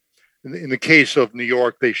money. In the case of New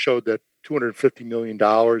York, they showed that $250 million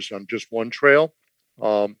on just one trail.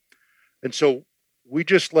 And so we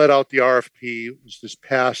just let out the RFP. It was this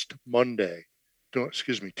past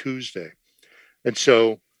Tuesday. And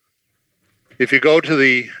so if you go to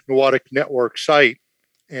the Neurotic Network site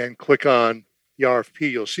and click on the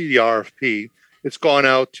RFP, you'll see the RFP. It's gone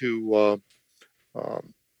out to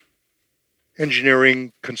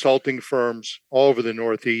engineering consulting firms all over the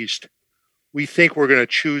Northeast. We think we're going to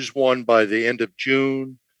choose one by the end of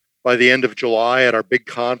June, by the end of July at our big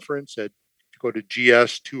conference go to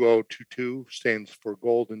GS2022, stands for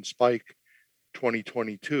Golden Spike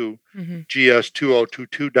 2022,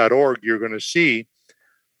 gs2022.org. You're going to see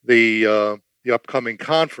the upcoming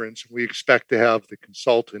conference. We expect to have the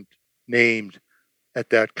consultant named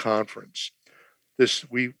at that conference.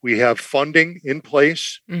 We have funding in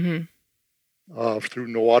place through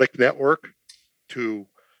Neurotic Network to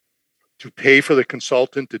pay for the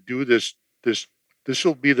consultant to do this. This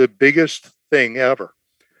will be the biggest thing ever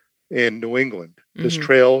in New England. This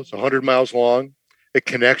trail is 100 miles long. It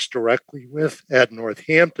connects directly at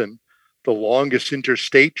Northampton, the longest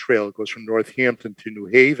interstate trail. It goes from Northampton to New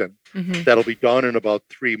Haven. That'll be done in about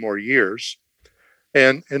 3 more years.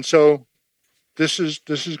 And so this is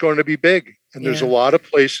going to be big. And there's a lot of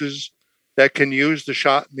places that can use the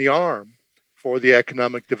shot in the arm for the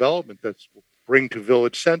economic development that's bring to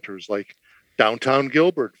village centers like downtown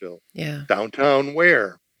Gilbertville, Yeah. downtown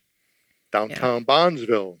Ware, Yeah. downtown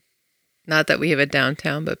Bondsville. Not that we have a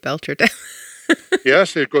downtown, but Belchertown.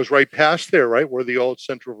 Yes, it goes right past there, right where the old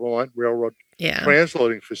Central Vermont Railroad Yeah.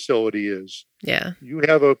 transloading facility is. Yeah. You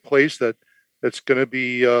have a place that's going to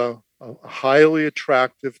be a highly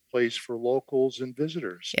attractive place for locals and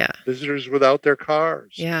visitors. Yeah. Visitors without their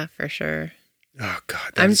cars. Yeah, for sure. Oh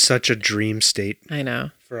God, that's such a dream state I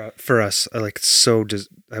know. for us.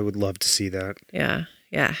 I would love to see that. Yeah.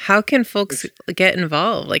 Yeah. How can folks get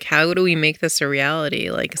involved? Like, how do we make this a reality?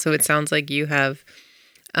 Like, so it sounds like you have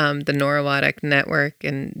the Norwatic Network,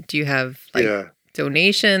 and do you have like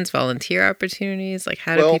donations, volunteer opportunities? Like,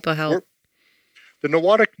 how do people help? The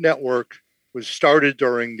Norwatic Network was started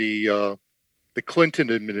during the Clinton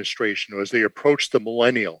administration as they approached the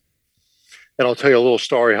millennial. And I'll tell you a little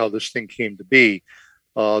story how this thing came to be.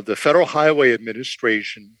 The Federal Highway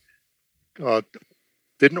Administration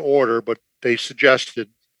didn't order, but they suggested,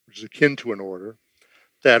 which is akin to an order,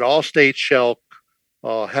 that all states shall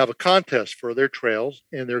have a contest for their trails,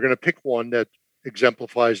 and they're going to pick one that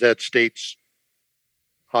exemplifies that state's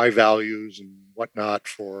high values and whatnot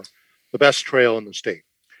for the best trail in the state.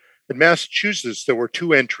 In Massachusetts, there were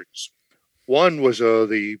two entries. One was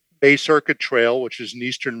the Bay Circuit Trail, which is in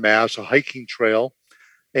eastern Mass, a hiking trail,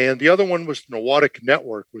 and the other one was the Norwatic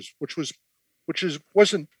Network, which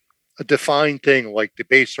wasn't a defined thing like the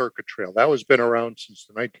Bay Circuit Trail. That was been around since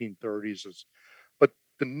the 1930s. But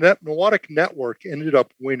the Norwatic Network ended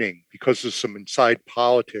up winning because of some inside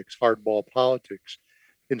politics, hardball politics,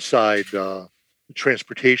 inside the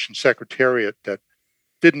Transportation Secretariat that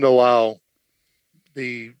didn't allow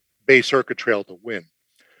the Bay Circuit Trail to win.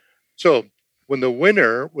 So when the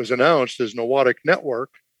winner was announced as Norwatic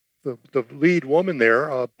Network, the lead woman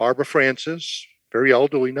there, Barbara Francis, very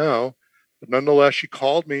elderly now, but nonetheless, she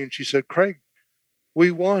called me and she said, "Craig,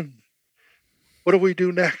 we won. What do we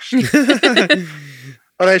do next?"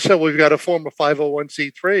 And I said, "We've got to form a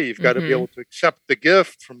 501c3. You've got to be able to accept the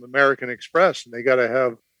gift from American Express, and they got to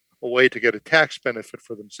have a way to get a tax benefit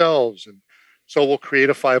for themselves. And so we'll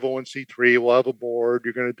create a 501c3. We'll have a board.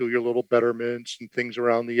 You're going to do your little betterments and things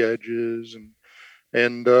around the edges,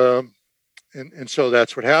 and so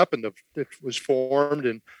that's what happened. It was formed,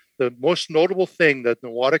 and the most notable thing that the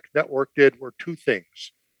Norwatic Network did were two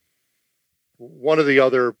things. One of the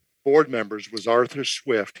other board members was Arthur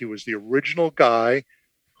Swift. He was the original guy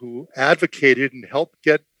who advocated and helped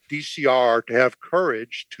get DCR to have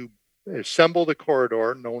courage to assemble the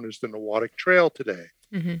corridor known as the Norwatic Trail today.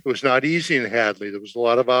 It was not easy in Hadley. There was a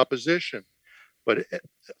lot of opposition. But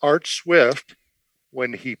Art Swift,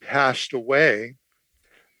 when he passed away,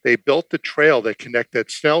 they built the trail that connected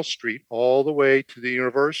Snell Street all the way to the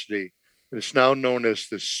university. It's now known as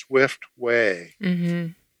the Swift Way.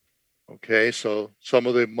 Okay, so some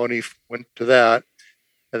of the money went to that.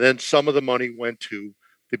 And then some of the money went to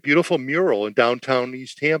the beautiful mural in downtown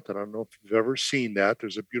East Hampton. I don't know if you've ever seen that.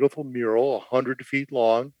 There's a beautiful mural, 100 feet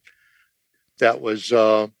long, that was,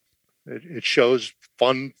 it shows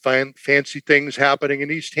fun, fancy things happening in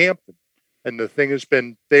East Hampton. And the thing has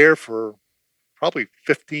been there for probably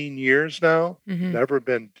 15 years now, never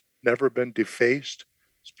been defaced.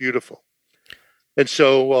 It's beautiful. And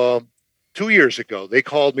so 2 years ago, they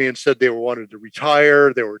called me and said they wanted to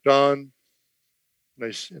retire. They were done.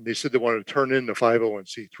 And they said they wanted to turn in the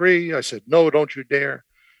 501c3. I said, no, don't you dare.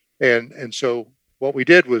 And so what we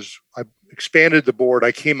did was I expanded the board.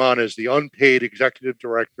 I came on as the unpaid executive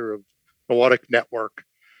director of Norwatic Network.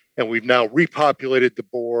 And we've now repopulated the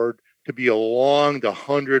board to be along the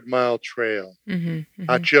 100-mile trail,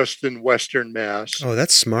 not just in Western Mass. Oh,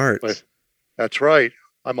 that's smart. But that's right.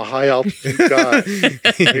 I'm a high altitude guy.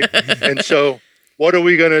 And so what are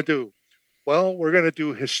we going to do? Well, we're going to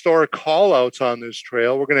do historic call-outs on this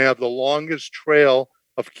trail. We're going to have the longest trail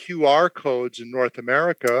of QR codes in North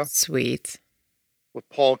America. Sweet. With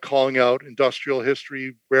Paul calling out industrial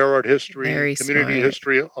history, railroad history, Very community smart.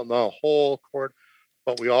 history on the whole court.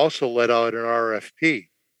 But we also let out an RFP.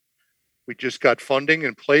 We just got funding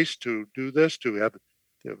in place to do this, to have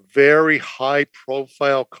the very high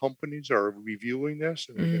profile companies are reviewing this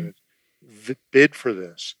and they're going to bid for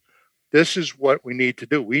this. This is what we need to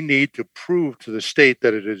do. We need to prove to the state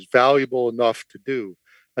that it is valuable enough to do.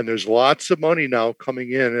 And there's lots of money now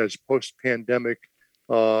coming in as post-pandemic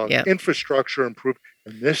infrastructure improvement.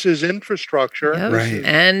 And this is infrastructure. Yep. Right.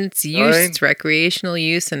 And it's use, Right. it's recreational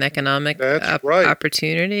use and economic right.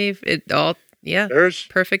 opportunity. It all, There's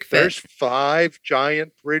perfect fit. There's 5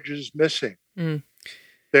 giant bridges missing.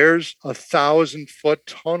 There's a 1,000-foot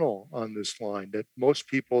tunnel on this line that most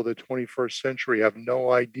people of the 21st century have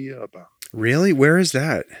no idea about. Really? Where is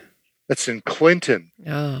that? That's in Clinton.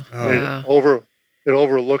 Oh, And wow. it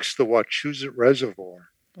overlooks the Wachusett Reservoir.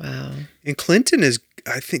 Wow. And Clinton is,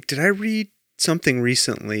 I think, did I read something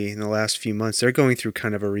recently in the last few months? They're going through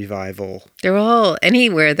kind of a revival. They're all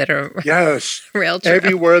anywhere that are Yes. rail trail.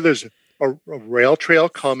 Everywhere there's a rail trail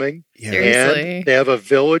coming. Yeah. Seriously. And they have a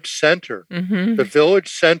village center. Mm-hmm. The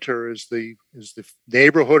village center is the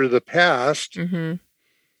neighborhood of the past Mm-hmm.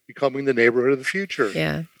 becoming the neighborhood of the future.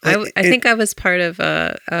 Yeah. I think I was part of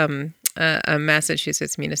a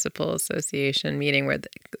Massachusetts Municipal Association meeting where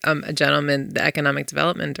a gentleman, the economic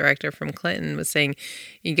development director from Clinton, was saying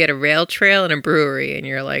you get a rail trail and a brewery and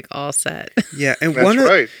you're like all set. Yeah. And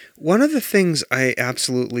That's one of the things I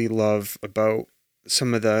absolutely love about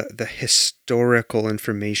some of the historical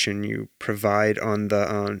information you provide on the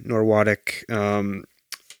Norwadic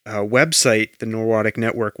website, the Norwadic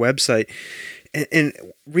Network website, and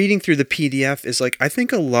reading through the PDF is like, I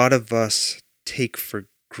think a lot of us take for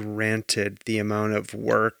granted the amount of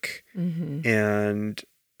work Mm-hmm. and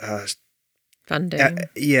Funding.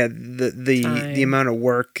 the amount of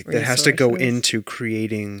work that has to go Resources. into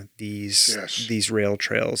creating these Yes. these rail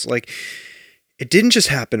trails. Like, it didn't just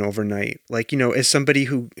happen overnight. Like, as somebody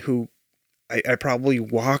who I probably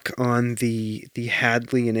walk on the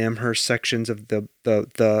Hadley and Amherst sections of the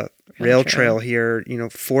rail trail here,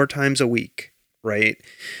 4 times a week, right?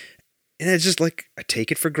 And it's just like, I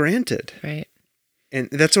take it for granted. Right. And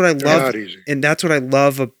that's what I They're love. not easy. And that's what I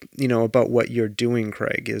love, about what you're doing,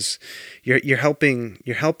 Craig, is you're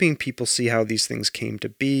helping people see how these things came to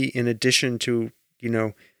be, in addition to,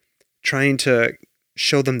 trying to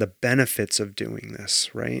show them the benefits of doing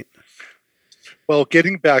this, right? Well,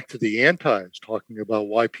 getting back to the antis, talking about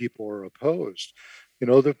why people are opposed,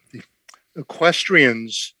 the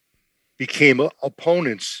equestrians became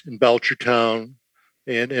opponents in Belchertown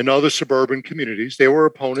and other suburban communities. They were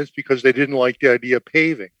opponents because they didn't like the idea of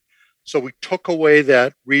paving. So we took away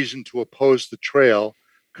that reason to oppose the trail,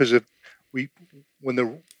 because when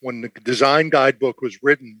the design guidebook was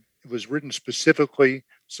written, it was written specifically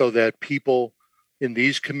so that people in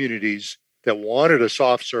these communities that wanted a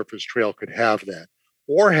soft surface trail could have that,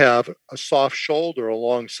 or have a soft shoulder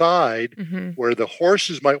alongside Mm-hmm. where the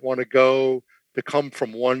horses might want to go to come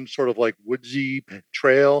from one sort of like woodsy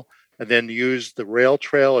trail, and then use the rail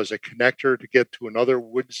trail as a connector to get to another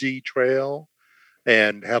woodsy trail,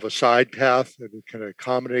 and have a side path that can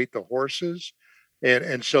accommodate the horses.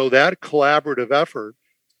 And so that collaborative effort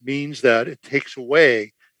means that it takes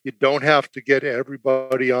away, you don't have to get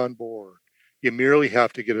everybody on board. You merely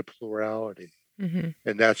have to get a plurality. Mm-hmm.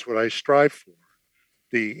 And that's what I strive for.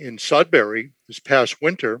 In Sudbury this past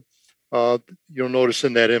winter, you'll notice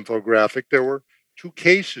in that infographic, there were 2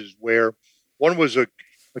 cases where one was a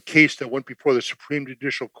case that went before the Supreme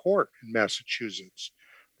Judicial Court in Massachusetts.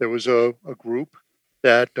 There was a group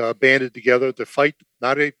that banded together to fight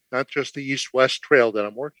not just the East-West Trail that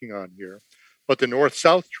I'm working on here, but the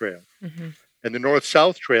North-South Trail. Mm-hmm. And the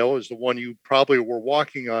North-South Trail is the one you probably were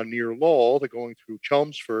walking on near Lowell, the going through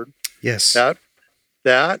Chelmsford. Yes.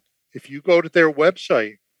 That if you go to their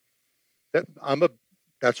website,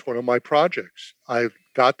 that's one of my projects. I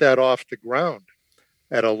got that off the ground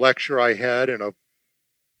at a lecture I had in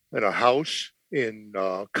a house in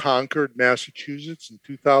Concord, Massachusetts in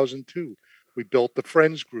 2002. We built the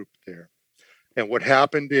Friends group there. And what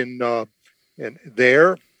happened in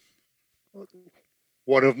there,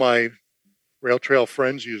 one of my rail trail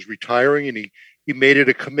friends, he was retiring, and he made it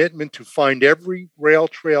a commitment to find every rail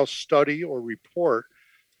trail study or report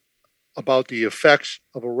about the effects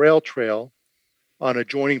of a rail trail on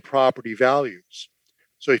adjoining property values.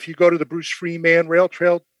 So if you go to the Bruce Freeman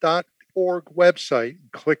railtrail.org website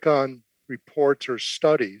and click on reports or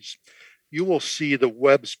studies, you will see the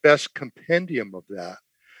web's best compendium of that.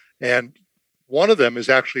 And one of them is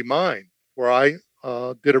actually mine, where I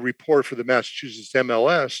did a report for the Massachusetts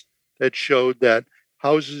MLS that showed that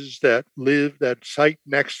houses that site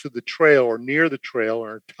next to the trail or near the trail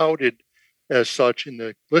are touted as such in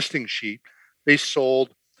the listing sheet. They sold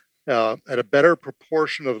at a better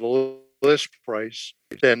proportion of the list price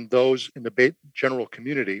than those in the general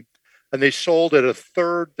community. And they sold at a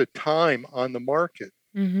third the time on the market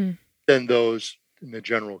Mm-hmm. than those in the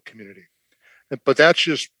general community. But that's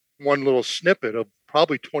just one little snippet of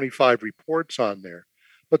probably 25 reports on there.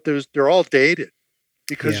 But they're all dated,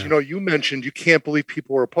 because you mentioned you can't believe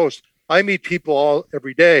people are opposed. I meet people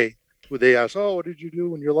every day who they ask, "Oh, what did you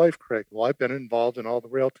do in your life, Craig?" Well, I've been involved in all the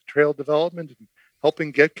rail to trail development and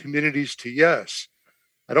helping get communities to yes.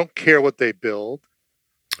 I don't care what they build.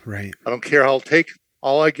 Right. I don't care how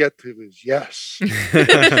all I get to is yes.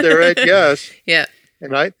 They're at yes. Yeah.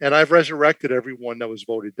 And I've resurrected everyone that was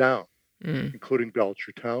voted down, Mm. including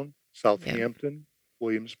Belchertown, Yeah. Southampton,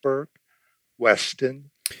 Williamsburg,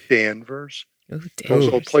 Weston, Danvers. Ooh, Those Oh,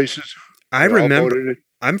 are Danvers. places I where I remember. voted.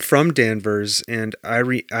 I'm from Danvers, and I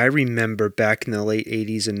remember back in the late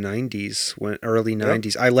 '80s and '90s, when early Yep.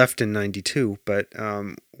 '90s. I left in '92, but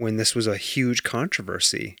when this was a huge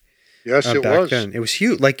controversy Yes, it back was. then, it was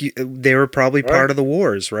huge. Like they were probably Right. part of the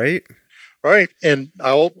wars, right? Right. And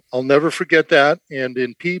I'll never forget that. And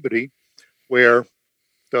in Peabody, where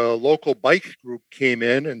the local bike group came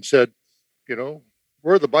in and said, you know,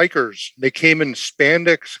 we're the bikers. They came in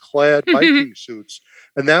spandex clad biking suits.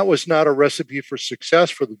 And that was not a recipe for success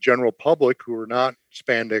for the general public who were not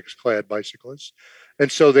spandex clad bicyclists.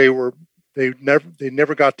 And so they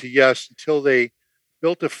never got to yes until they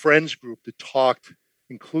built a friends group that talked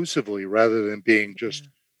inclusively rather than being just,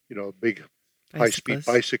 a big high speed Bicyclists.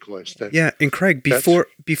 bicyclist. That Yeah, and Craig, that's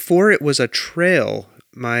before it was a trail,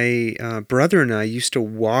 my brother and I used to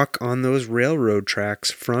walk on those railroad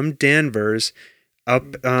tracks from Danvers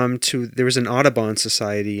up to there was an Audubon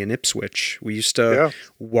Society in Ipswich. We used to yeah,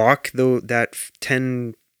 walk that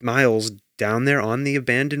 10 miles down there on the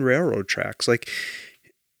abandoned railroad tracks. Like,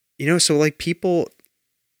 so like people.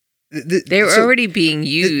 They were already being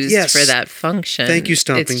used yes. for that function. Thank you,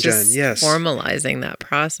 Stomping it's Jen. just Yes. formalizing that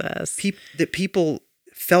process. That people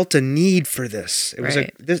felt a need for this. It was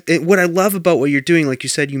Right. what I love about what you're doing. Like you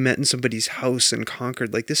said, you met in somebody's house in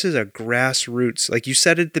Concord. Like this is a grassroots. Like you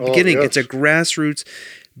said at the beginning, it's a yes, grassroots.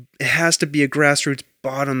 It has to be a grassroots,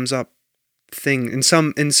 bottoms up thing in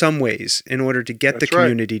some ways in order to get the that's right.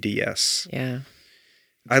 community to yes. Yeah.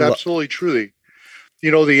 It's absolutely true. The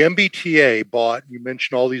MBTA bought, you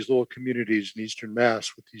mentioned all these little communities in Eastern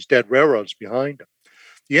Mass with these dead railroads behind them.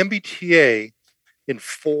 The MBTA, in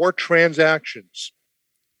 4 transactions,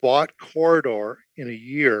 bought corridor in a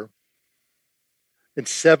year in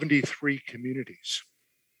 73 communities.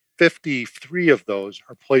 53 of those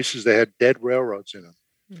are places that had dead railroads in them.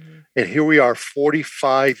 Mm-hmm. And here we are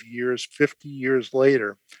 45 years, 50 years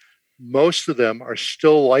later. Most of them are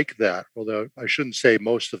still like that. Although I shouldn't say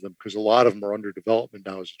most of them because a lot of them are under development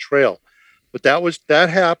now as a trail. But that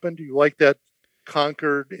happened. You like that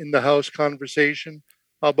Concord in the house conversation?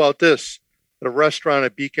 How about this? At a restaurant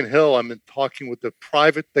at Beacon Hill, I'm talking with the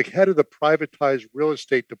head of the privatized real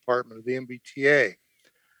estate department of the MBTA.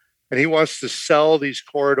 And he wants to sell these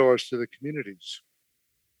corridors to the communities.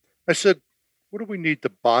 I said, what do we need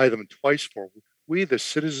to buy them twice for? We, the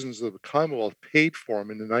citizens of the Commonwealth, paid for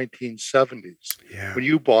them in the 1970s when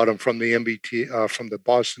you bought them from the MBT, from the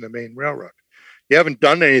Boston and Maine Railroad. You haven't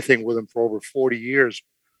done anything with them for over 40 years.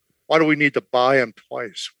 Why do we need to buy them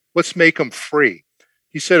twice? Let's make them free.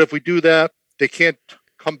 He said, if we do that, they can't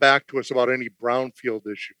come back to us about any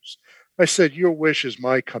brownfield issues. I said, your wish is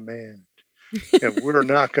my command. And we're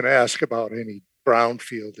not going to ask about any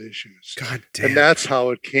brownfield issues. God damn. And that's how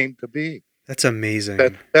it came to be. That's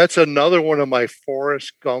amazing. That's another one of my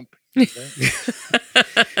Forrest Gump events.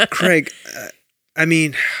 Craig, I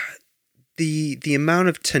mean, the amount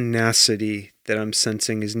of tenacity that I'm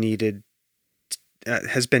sensing is needed,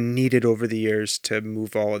 has been needed over the years to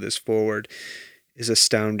move all of this forward is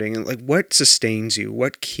astounding. And like, what sustains you?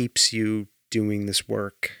 What keeps you doing this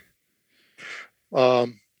work?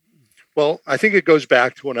 Well, I think it goes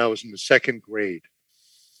back to when I was in the 2nd grade,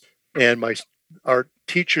 and our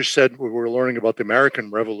teacher said we were learning about the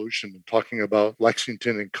American Revolution and talking about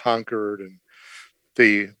Lexington and Concord and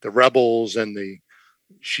the rebels and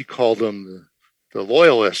she called them the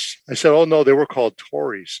loyalists. I said, oh no, they were called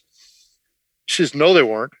Tories. She says, no, they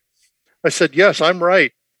weren't. I said, yes, I'm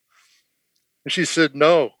right. And she said,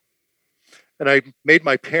 no. And I made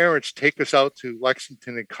my parents take us out to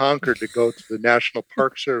Lexington and Concord to go to the National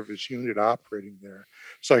Park Service unit operating there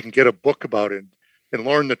so I can get a book about it and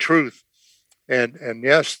learn the truth. And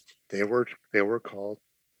yes, they were called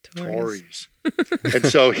Tories. And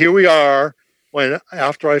so here we are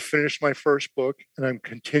after I finished my first book and I'm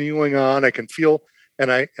continuing on, I can feel,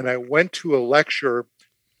 and I went to a lecture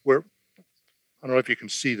where, I don't know if you can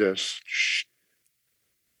see this,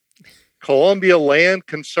 Columbia Land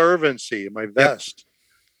Conservancy in my vest.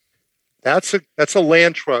 Yep. That's a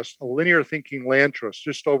land trust, a linear thinking land trust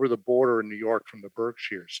just over the border in New York from the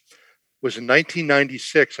Berkshires. It was in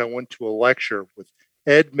 1996. I went to a lecture with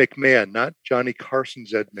Ed McMahon, not Johnny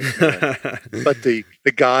Carson's Ed McMahon, but the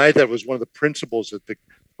guy that was one of the principals at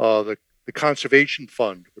the Conservation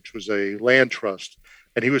Fund, which was a land trust.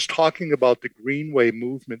 And he was talking about the Greenway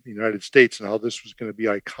movement in the United States and how this was going to be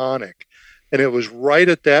iconic. And it was right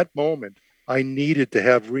at that moment I needed to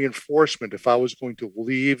have reinforcement if I was going to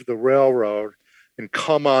leave the railroad and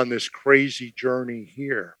come on this crazy journey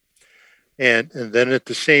here. And then at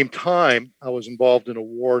the same time, I was involved in a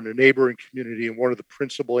war in a neighboring community, and one of the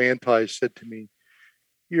principal antis said to me,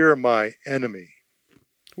 "You're my enemy."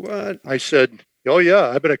 What? I said, "Oh yeah,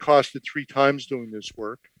 I've been accosted 3 times doing this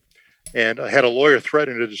work. And I had a lawyer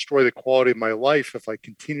threaten to destroy the quality of my life if I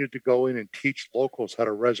continued to go in and teach locals how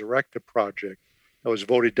to resurrect a project that was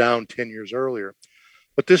voted down 10 years earlier.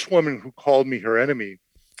 But this woman who called me her enemy,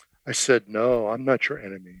 I said, no, I'm not your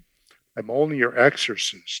enemy. I'm only your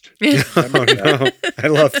exorcist. Oh no, I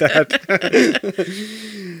love that.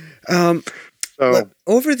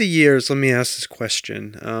 Over the years, let me ask this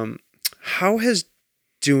question: how has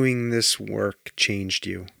doing this work changed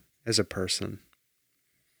you as a person?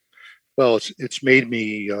 Well, it's made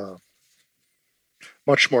me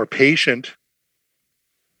much more patient.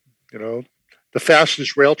 You know, the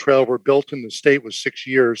fastest rail trail ever built in the state was 6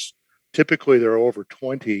 years. Typically, there are over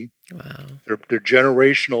 20. Wow. They're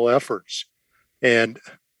generational efforts, and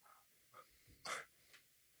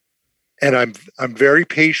I'm very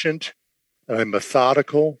patient, and I'm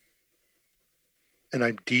methodical, and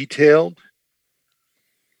I'm detailed,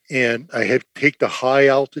 and I take the high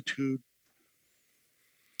altitude,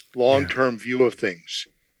 long term view of things.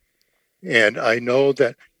 And I know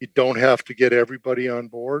that you don't have to get everybody on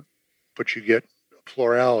board, but you get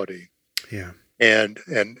plurality. Yeah. And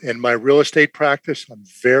in my real estate practice, I'm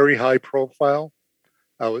very high profile.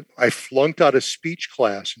 I flunked out of speech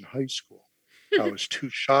class in high school. I was too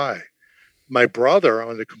shy. My brother,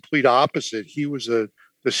 on the complete opposite, he was the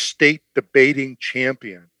state debating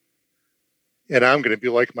champion. And I'm going to be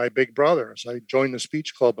like my big brother. So I joined the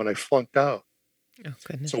speech club and I flunked out. Oh,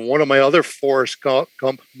 goodness. So one of my other Forrest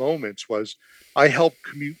Gump moments was I help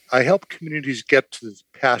communities get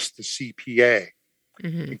past the CPA,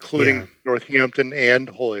 including Northampton and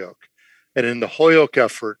Holyoke. And in the Holyoke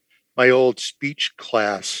effort, my old speech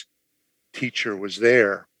class teacher was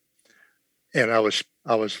there, and I was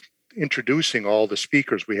introducing all the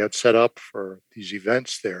speakers we had set up for these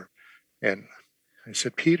events there. And I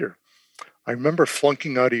said, Peter, I remember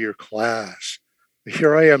flunking out of your class.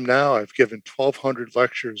 Here I am now. I've given 1,200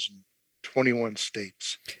 lectures in 21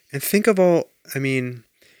 states. And think of all of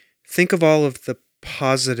the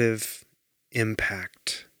positive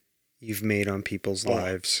impact you've made on people's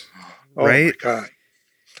lives. Right? Oh my God.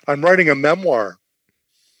 I'm writing a memoir.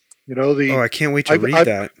 I can't wait to read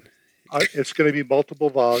that. It's going to be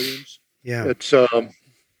multiple volumes. Yeah. It's I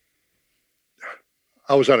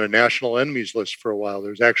was on a national enemies list for a while.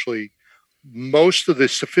 There's actually most of the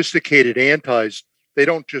sophisticated antis, they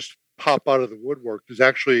don't just pop out of the woodwork. There's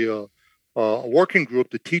actually a working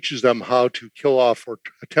group that teaches them how to kill off or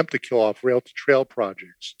attempt to kill off rail to trail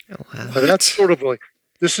projects. Oh, wow. And that's sort of like,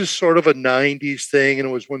 this is sort of a 90s thing. And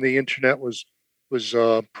it was when the internet was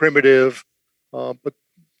primitive. But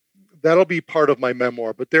that'll be part of my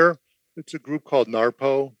memoir. But it's a group called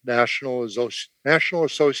NARPO, National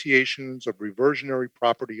Associations of Reversionary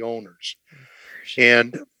Property Owners.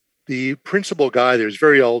 And the principal guy there is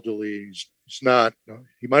very elderly. He's not,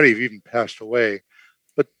 he might have even passed away.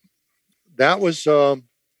 But that was,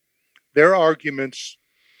 their arguments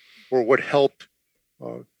were what helped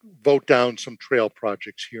vote down some trail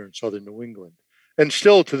projects here in southern New England. And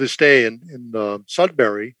still to this day in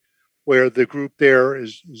Sudbury, where the group there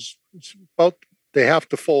is about, they have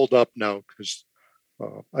to fold up now because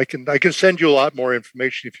I can send you a lot more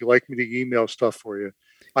information if you like me to email stuff for you.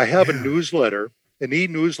 I have a newsletter, an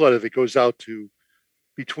e-newsletter that goes out to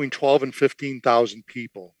between 12 and 15,000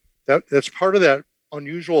 people. That's part of that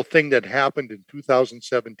unusual thing that happened in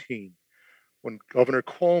 2017 when Governor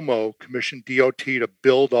Cuomo commissioned DOT to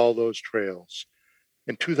build all those trails.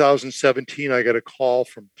 In 2017, I got a call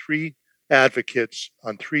from 3 advocates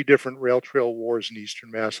on 3 different rail trail wars in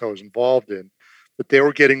Eastern Mass I was involved in, but they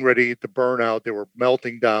were getting ready to burn out. They were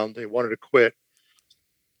melting down. They wanted to quit.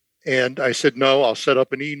 And I said, no, I'll set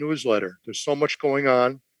up an e-newsletter. There's so much going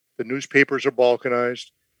on. The newspapers are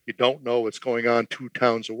balkanized. You don't know what's going on 2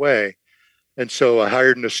 towns away. And so I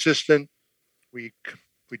hired an assistant. We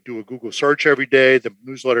do a Google search every day. The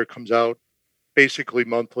newsletter comes out basically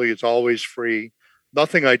monthly. It's always free.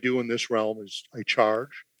 Nothing I do in this realm is I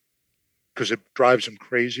charge because it drives them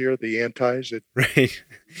crazier, the antis. Right.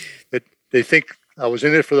 They think I was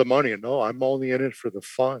in it for the money. And no, I'm only in it for the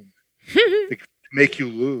fun. To make you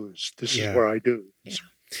lose. This is where I do. Yeah.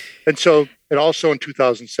 And so, and also in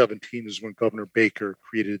 2017 is when Governor Baker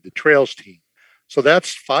created the Trails team. So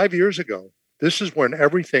that's 5 years ago. This is when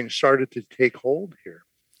everything started to take hold here.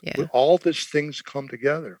 Yeah. When all these things come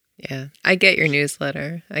together. Yeah. I get your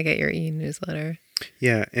newsletter. I get your e-newsletter.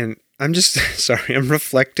 Yeah. And I'm just sorry. I'm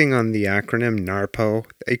reflecting on the acronym NARPO.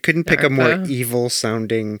 I couldn't pick a more NARPO. evil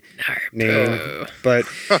sounding name, NARPO. but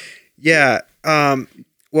yeah.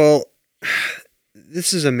 Well,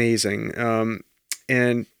 this is amazing.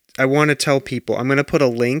 And I want to tell people. I'm going to put a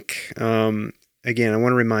link. Again, I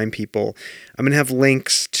want to remind people. I'm going to have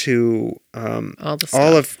links to All the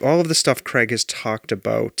stuff. all of the stuff Craig has talked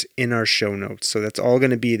about in our show notes. So that's all going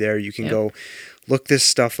to be there. You can go look this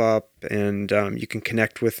stuff up, and you can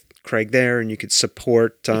connect with Craig there, and you could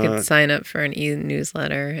support. You can sign up for an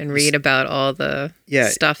e-newsletter and read about all the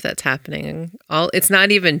stuff that's happening. It's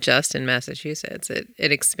not even just in Massachusetts. It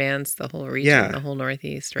expands the whole region, the whole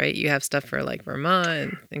Northeast, right? You have stuff for like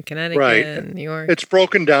Vermont and Connecticut and New York. It's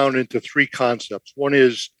broken down into three concepts. One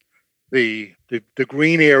is the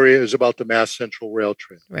green area is about the Mass Central Rail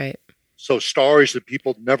Trail. Right. So stories that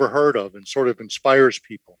people never heard of and sort of inspires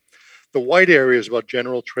people. The white area is about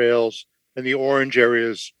general trails. And the orange area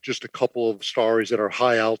is just a couple of stories that are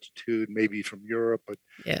high altitude, maybe from Europe, but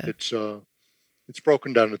it's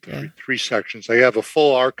broken down into three sections. I have a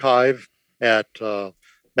full archive at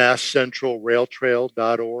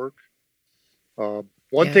masscentralrailtrail.org.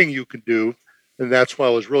 One thing you can do, and that's why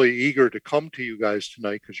I was really eager to come to you guys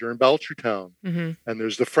tonight, because you're in Belchertown, and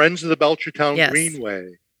there's the Friends of the Belchertown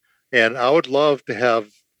Greenway, and I would love to have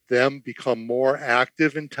them become more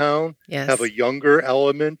active in town, have a younger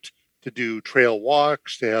element, to do trail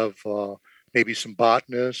walks, to have maybe some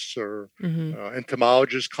botanists or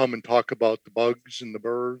entomologists come and talk about the bugs and the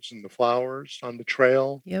birds and the flowers on the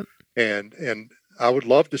trail. Yep. And I would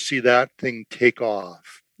love to see that thing take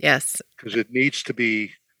off. Yes. Because it needs to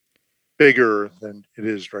be bigger than it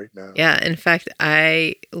is right now. Yeah. In fact,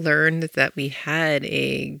 I learned that we had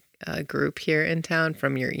a group here in town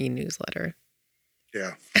from your e-newsletter.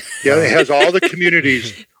 Yeah. Yeah. It has all the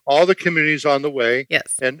communities. All the communities on the way.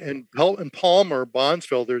 Yes. And in Palmer,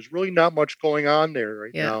 Bondsville, there's really not much going on there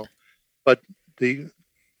right now. But I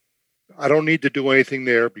don't need to do anything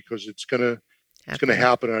there because it's gonna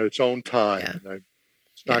happen at its own time. Yeah. And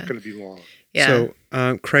it's not going to be long. Yeah.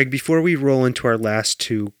 So, Craig, before we roll into our last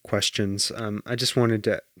two questions, I just wanted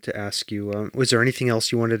to ask you, was there anything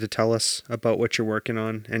else you wanted to tell us about what you're working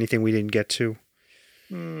on? Anything we didn't get to?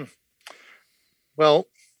 Well,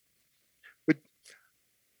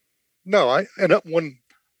 no, I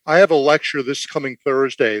have a lecture this coming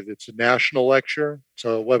Thursday. That's a national lecture. It's a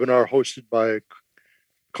webinar hosted by a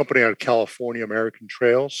company out of California, American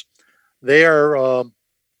Trails. There'll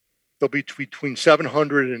be between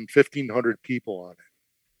 700 and 1,500 people on it.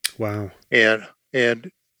 Wow. And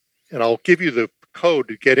I'll give you the code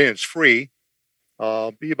to get in. It's free.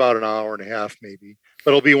 Be about an hour and a half maybe. But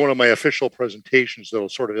it'll be one of my official presentations that'll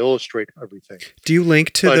sort of illustrate everything. Do you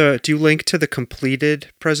link to the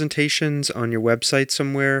completed presentations on your website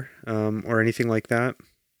somewhere, or anything like that?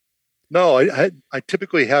 No, I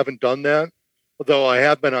typically haven't done that, although I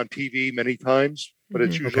have been on TV many times, but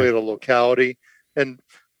it's usually at a locality. And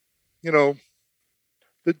the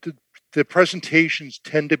presentations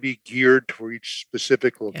tend to be geared to each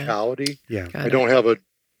specific locality. Yeah. I don't have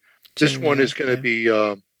this one is going to be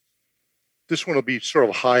this one will be sort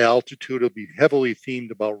of high altitude. It'll be heavily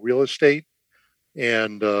themed about real estate,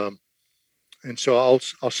 and so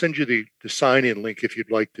I'll send you the sign in link if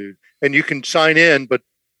you'd like to, and you can sign in, but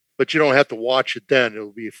you don't have to watch it then.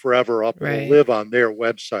 It'll be forever up. It'll live on their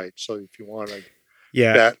website. So if you want to,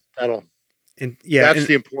 that's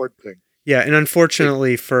the important thing. Yeah, and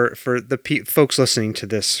unfortunately for the folks listening to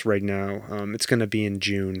this right now, it's going to be in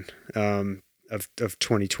June of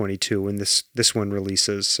 2022 when this one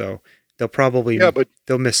releases. So. They'll probably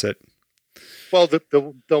they'll miss it. Well,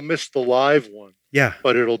 they'll miss the live one. Yeah,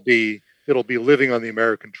 but it'll be living on the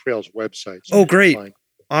American Trails website. So great,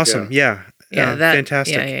 awesome, yeah,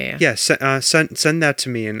 fantastic. Yeah. Send that to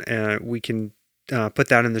me, and we can put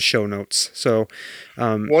that in the show notes. So,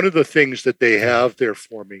 one of the things that they have there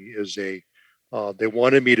for me is they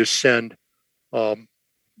wanted me to send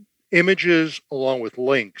images along with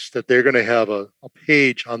links that they're going to have a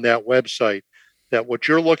page on that website. That what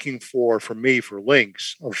you're looking for from me for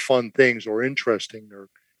links of fun things or interesting or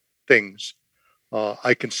things,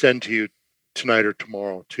 I can send to you tonight or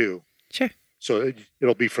tomorrow too. Sure. So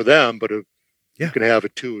it'll be for them, but you can have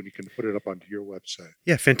it too, and you can put it up onto your website.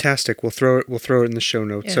 Yeah, fantastic. We'll throw it in the show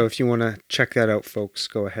notes. Yeah. So if you want to check that out, folks,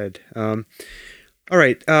 go ahead. All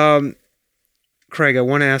right, Craig, I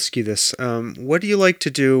want to ask you this. What do you like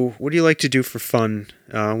to do? What do you like to do for fun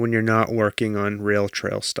when you're not working on rail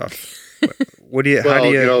trail stuff? What do you?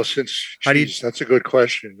 That's a good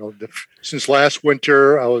question. Since last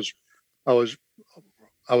winter, I was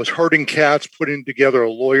herding cats, putting together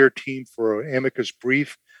a lawyer team for an amicus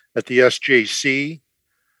brief at the SJC.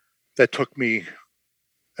 that took me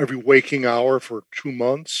every waking hour for 2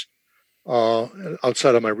 months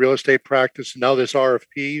outside of my real estate practice. Now this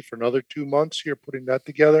RFP for another 2 months here, putting that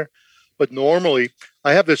together. But normally,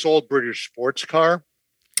 I have this old British sports car.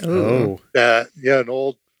 Ooh. An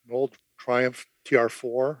old Triumph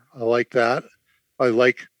TR4. I like that. I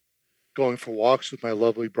like going for walks with my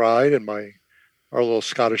lovely bride and our little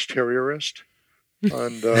Scottish Terrierist.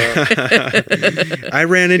 And I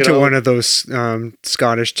ran into one of those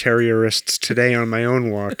Scottish Terrierists today on my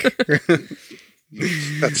own walk.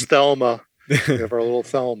 That's Thelma. We have our little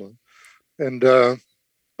Thelma. And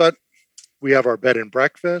but we have our bed and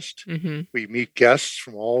breakfast. Mm-hmm. We meet guests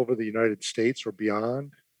from all over the United States or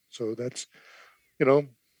beyond. So that's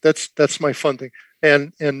my fun thing.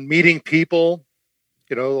 And meeting people.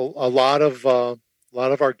 A lot of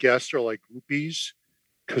our guests are like groupies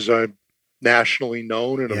because I'm nationally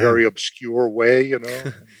known in a very obscure way.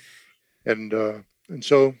 And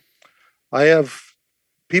so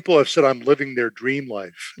people have said I'm living their dream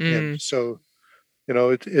life, and so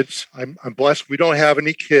I'm blessed. We don't have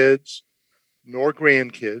any kids nor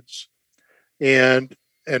grandkids, and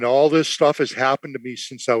all this stuff has happened to me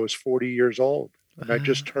since I was 40 years old, and I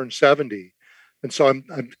just turned 70. And so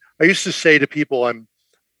I used to say to people, I'm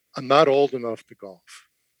not old enough to golf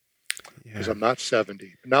because I'm not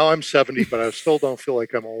 70. Now I'm 70, but I still don't feel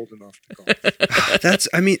like I'm old enough to golf.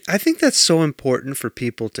 I think that's so important for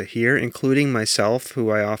people to hear, including myself, who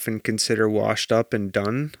I often consider washed up and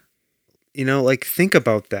done. Think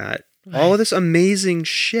about that. Right. All of this amazing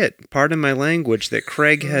shit, pardon my language, that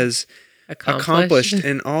Craig has accomplished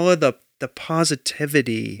and all of the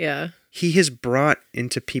positivity he has brought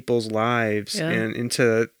into people's lives and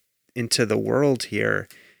into the world here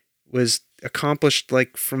was accomplished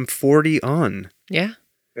from 40 on. Yeah.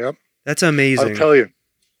 Yep. That's amazing. I'll tell you,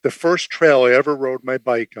 the first trail I ever rode my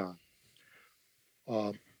bike on,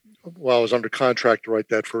 while I was under contract to write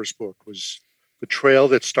that first book, was the trail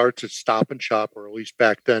that starts at Stop and Shop, or at least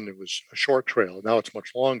back then it was a short trail. Now it's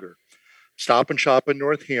much longer. Stop and Shop in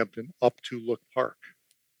Northampton up to Look Park.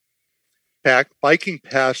 Biking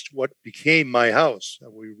past what became my house.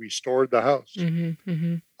 We restored the house. Mm-hmm,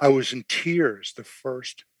 mm-hmm. I was in tears the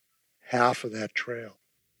first half of that trail.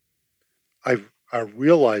 I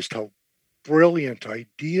realized how brilliant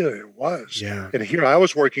idea it was. Yeah. And here I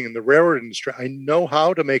was working in the railroad industry. I know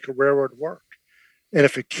how to make a railroad work. And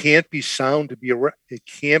if it can't be sound it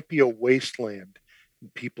can't be a wasteland in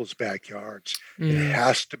people's backyards. It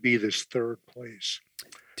has to be this third place.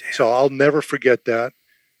 Damn. So I'll never forget that.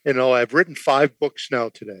 I've written 5 books now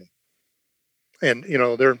today. And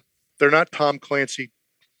they're not Tom Clancy,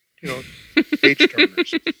 page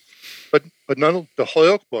turners. But none of the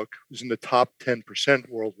Hoyok book is in the top 10%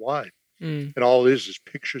 worldwide. And all it is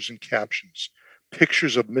pictures and captions,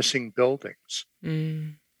 pictures of missing buildings,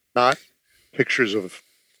 not pictures of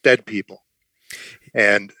dead people.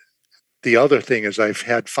 And the other thing is I've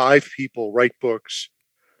had 5 people write books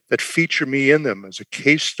that feature me in them as a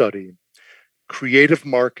case study: creative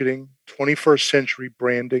marketing, 21st century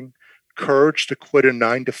branding, courage to quit a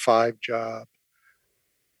 9-to-5 job,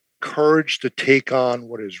 courage to take on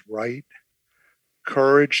what is right,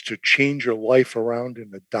 courage to change your life around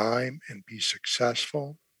in a dime and be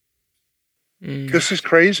successful. This is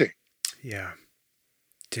crazy. Yeah.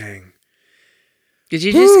 Dang. Did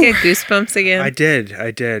you just get goosebumps again? I did.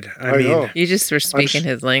 I mean, know. You just were speaking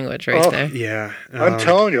his language right there. Yeah. I'm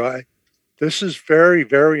telling you, this is very,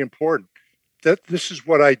 very important. This is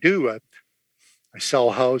what I do. I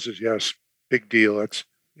sell houses. Yes, big deal. That's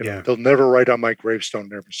they'll never write on my gravestone,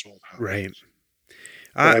 never sold house. Right.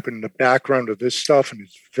 I've been in the background of this stuff, and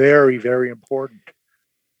it's very, very important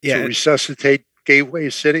to resuscitate gateway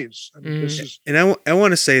cities. I mean, this is. And I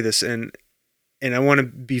want to say this, and I want to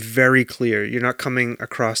be very clear. You're not coming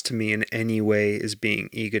across to me in any way as being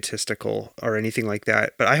egotistical or anything like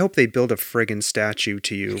that. But I hope they build a friggin' statue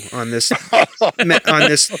to you on this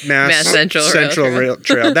Mass Central Rail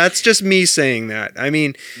Trail. That's just me saying that. I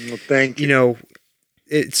mean, well, thank you.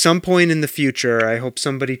 At some point in the future, I hope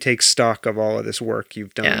somebody takes stock of all of this work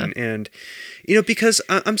you've done. Yeah. And, because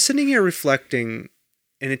I'm sitting here reflecting,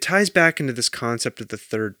 and it ties back into this concept of the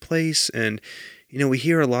third place. And, we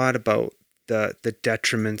hear a lot about the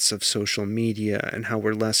detriments of social media and how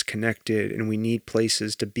we're less connected and we need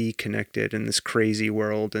places to be connected in this crazy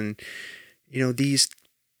world. And,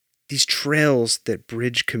 these trails that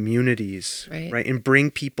bridge communities, right? And bring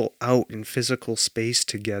people out in physical space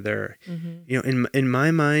together, in my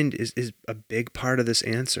mind is a big part of this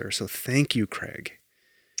answer. So thank you, Craig.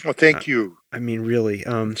 Oh, thank you. I mean, really,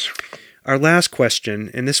 our last question,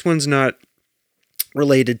 and this one's not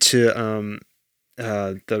related to,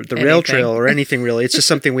 the rail trail or anything really. It's just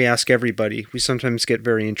something we ask everybody. We sometimes get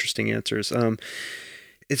very interesting answers.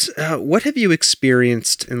 It's what have you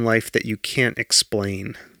experienced in life that you can't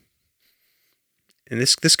explain? And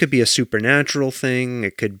this could be a supernatural thing.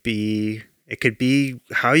 It could be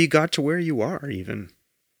how you got to where you are, even.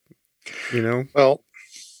 You know. Well,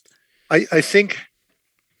 I think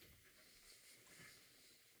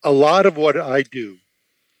a lot of what I do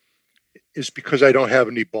is because I don't have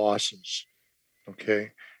any bosses.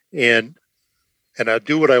 Okay. And I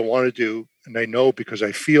do what I want to do, and I know because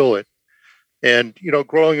I feel it. And,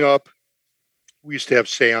 growing up, we used to have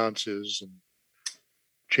seances and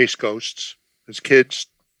chase ghosts as kids,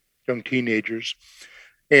 young teenagers.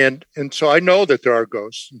 And so I know that there are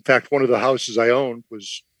ghosts. In fact, one of the houses I owned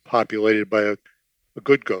was populated by a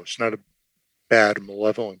good ghost, not a bad,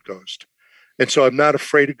 malevolent ghost. And so I'm not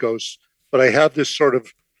afraid of ghosts, but I have this sort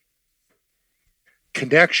of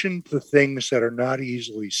connection to things that are not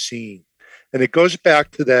easily seen. And it goes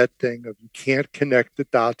back to that thing of you can't connect the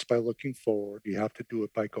dots by looking forward. You have to do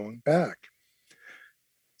it by going back.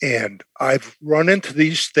 And I've run into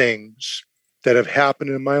these things that have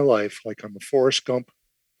happened in my life, like I'm Forrest Gump.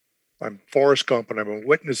 I'm Forrest Gump, and I'm a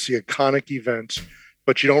witness to the iconic events,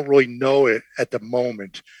 but you don't really know it at the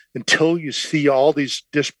moment until you see all these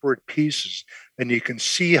disparate pieces, and you can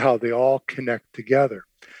see how they all connect together.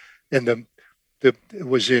 And it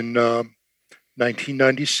was in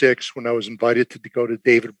 1996 when I was invited to go to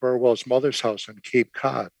David Burwell's mother's house on Cape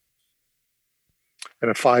Cod. And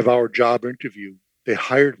a 5-hour job interview, they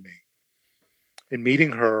hired me. And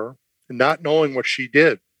meeting her and not knowing what she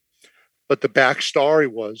did, but the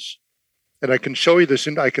backstory was, and I can show you this,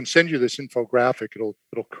 and I can send you this infographic. It'll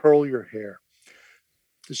curl your hair.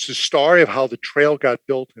 It's the story of how the trail got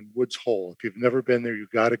built in Woods Hole. If you've never been there, you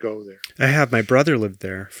got to go there. I have. My brother lived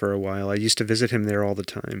there for a while. I used to visit him there all the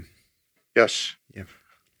time. Yes. Yeah.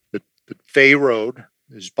 The Fay Road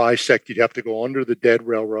is bisected. You have to go under the dead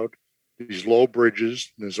railroad. These low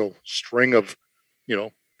bridges. And there's a string of,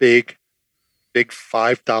 big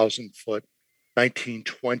 5,000 foot,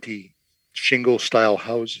 1920 shingle style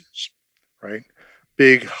houses, right?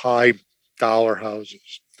 Big high dollar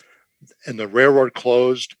houses. And the railroad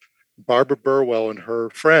closed. Barbara Burwell and her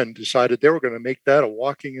friend decided they were going to make that a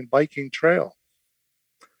walking and biking trail.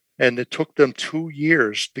 And it took them 2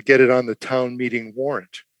 years to get it on the town meeting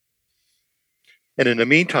warrant. And in the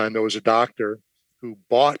meantime, there was a doctor who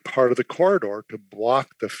bought part of the corridor to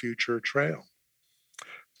block the future trail.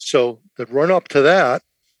 So the run up to that,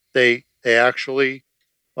 they actually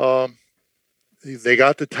they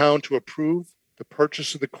got the town to approve the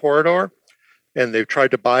purchase of the corridor, and they tried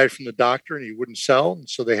to buy it from the doctor, and he wouldn't sell, and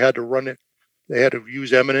so they had to run it. They had to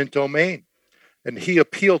use eminent domain, and he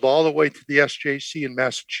appealed all the way to the SJC in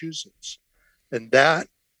Massachusetts, and that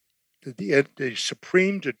the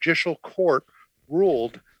Supreme Judicial Court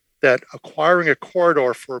ruled that acquiring a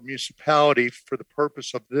corridor for a municipality for the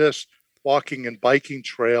purpose of this walking and biking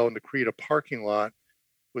trail and to create a parking lot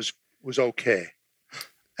was okay.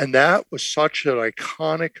 And that was such an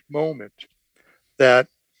iconic moment that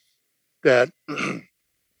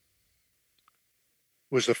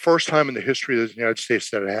was the first time in the history of the United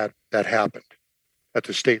States that happened at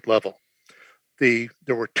the state level. There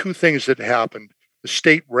were two things that happened. The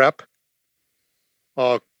state rep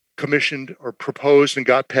commissioned or proposed and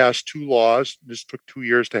got passed 2 laws. This took 2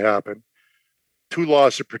 years to happen. 2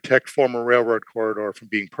 laws to protect former railroad corridor from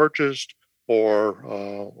being purchased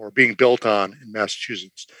or being built on in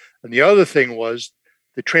Massachusetts. And the other thing was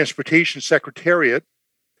the Transportation Secretariat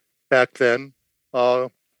back then,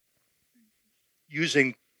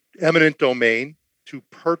 using eminent domain to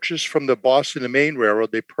purchase from the Boston and Maine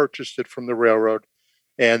Railroad. They purchased it from the railroad,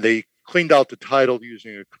 and they cleaned out the title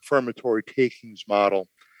using a confirmatory takings model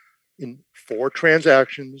in 4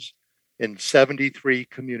 transactions in 73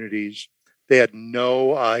 communities. They had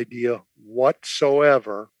no idea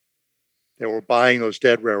whatsoever they were buying those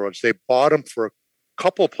dead railroads. They bought them for a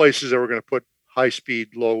couple of places they were going to put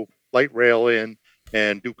high-speed, low light rail in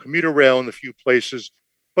and do commuter rail in a few places.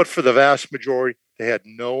 But for the vast majority, they had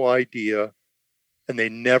no idea, and they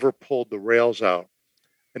never pulled the rails out.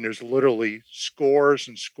 And there's literally scores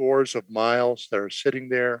and scores of miles that are sitting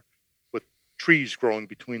there with trees growing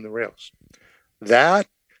between the rails. That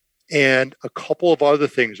and a couple of other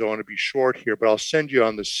things. I want to be short here, but I'll send you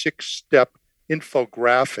on the 6-step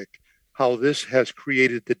infographic how this has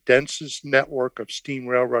created the densest network of steam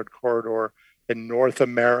railroad corridor in North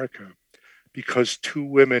America, because 2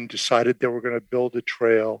 women decided they were going to build a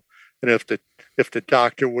trail, and if the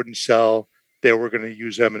doctor wouldn't sell, they were going to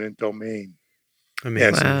use eminent domain.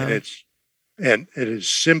 Amazing. And it is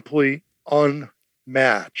simply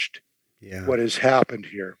unmatched Yeah. what has happened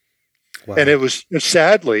here. Wow. And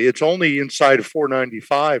sadly, it's only inside of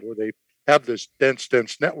 495 where they have this dense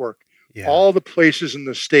network. Yeah. All the places in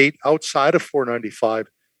the state outside of 495,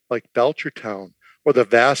 like Belchertown, or the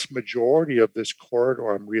vast majority of this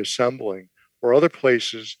corridor I'm reassembling, or other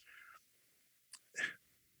places,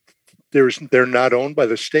 they're not owned by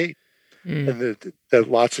the state. And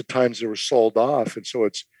that lots of times they were sold off. And so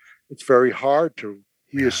it's very hard to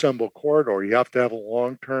reassemble corridor. You have to have a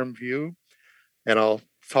long-term view. And I'll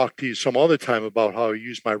talk to you some other time about how I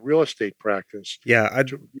use my real estate practice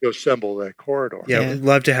to reassemble that corridor. Yeah, I'd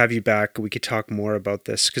love to have you back. We could talk more about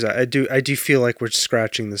this because I do feel like we're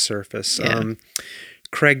scratching the surface. Yeah.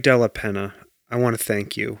 Craig Della Penna, I want to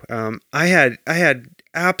thank you. I had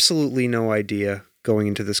absolutely no idea going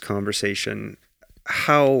into this conversation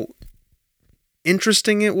how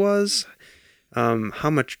interesting it was, how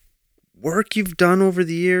much work you've done over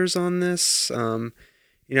the years on this. I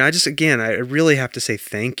really have to say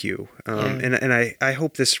thank you. And I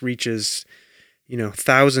hope this reaches,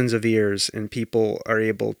 thousands of ears and people are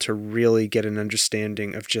able to really get an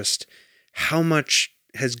understanding of just how much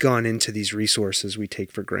has gone into these resources we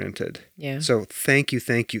take for granted. Yeah. So thank you.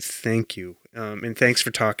 And thanks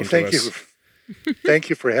for talking to us. Thank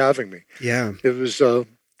you for having me. Yeah. It was,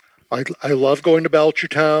 I love going to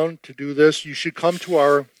Belchertown to do this. You should come to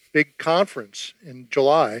our big conference in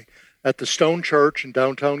July at the Stone Church in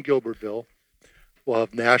downtown Gilbertville. We'll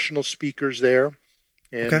have national speakers there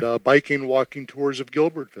and biking, walking tours of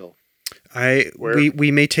Gilbertville.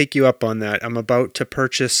 We may take you up on that. I'm about to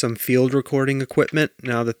purchase some field recording equipment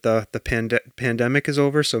now that the pandemic is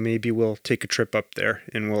over, so maybe we'll take a trip up there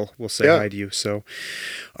and we'll say hi to you. So,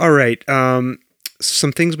 all right.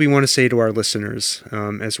 Some things we want to say to our listeners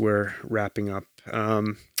as we're wrapping up.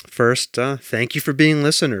 First, thank you for being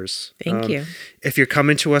listeners. Thank you. If you're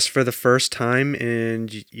coming to us for the first time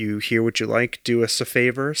and you hear what you like, do us a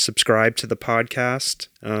favor, subscribe to the podcast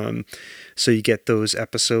so you get those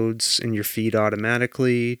episodes in your feed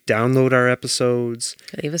automatically. Download our episodes.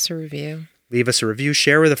 Leave us a review.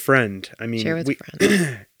 Share with a friend. I mean, share with a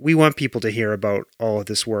friend. We want people to hear about all of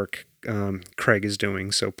this work Craig is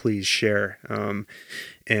doing, so please share.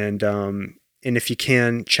 And if you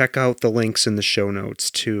can, check out the links in the show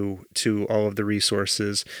notes to all of the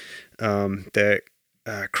resources that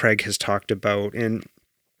Craig has talked about. And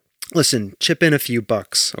listen, chip in a few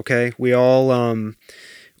bucks, okay? We all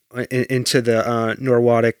into the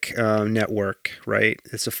Norwalk network, right?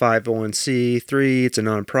 It's a 501c3. It's a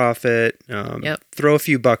nonprofit. Throw a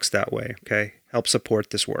few bucks that way, okay? Help support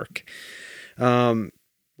this work.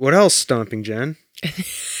 What else, Stomping Jen? I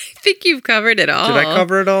think you've covered it all. Did I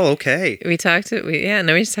cover it all? Okay. We talked now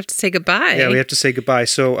we just have to say goodbye. Yeah, we have to say goodbye.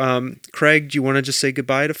 So, Craig, do you want to just say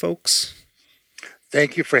goodbye to folks?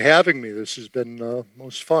 Thank you for having me. This has been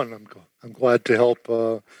most fun. I'm glad to help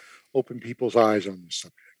open people's eyes on this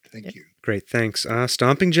subject. Thank you. Great, thanks.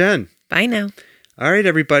 Stomping Jen. Bye now. All right,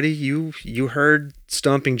 everybody. You heard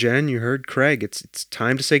Stomping Jen. You heard Craig. It's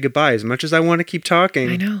time to say goodbye. As much as I want to keep talking,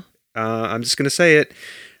 I know. I'm just going to say it.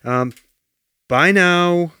 Bye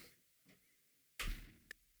now.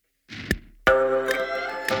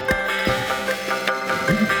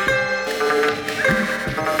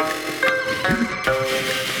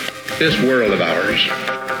 This world of ours,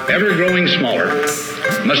 ever growing smaller,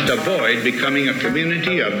 must avoid becoming a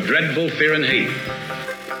community of dreadful fear and hate.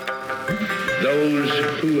 Those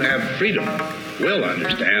who have freedom will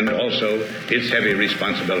understand also its heavy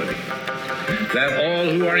responsibility. That all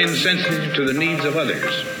who are insensitive to the needs of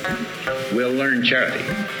others will learn charity,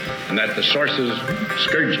 and that the sources,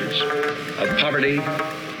 scourges of poverty,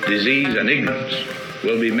 disease, and ignorance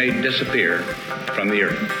will be made disappear from the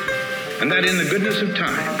earth. And that in the goodness of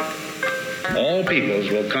time, all peoples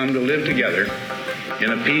will come to live together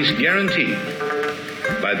in a peace guaranteed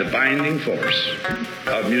by the binding force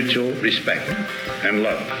of mutual respect and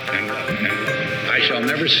love. I shall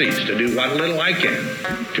never cease to do what little I can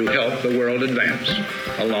to help the world advance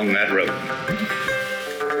along that road.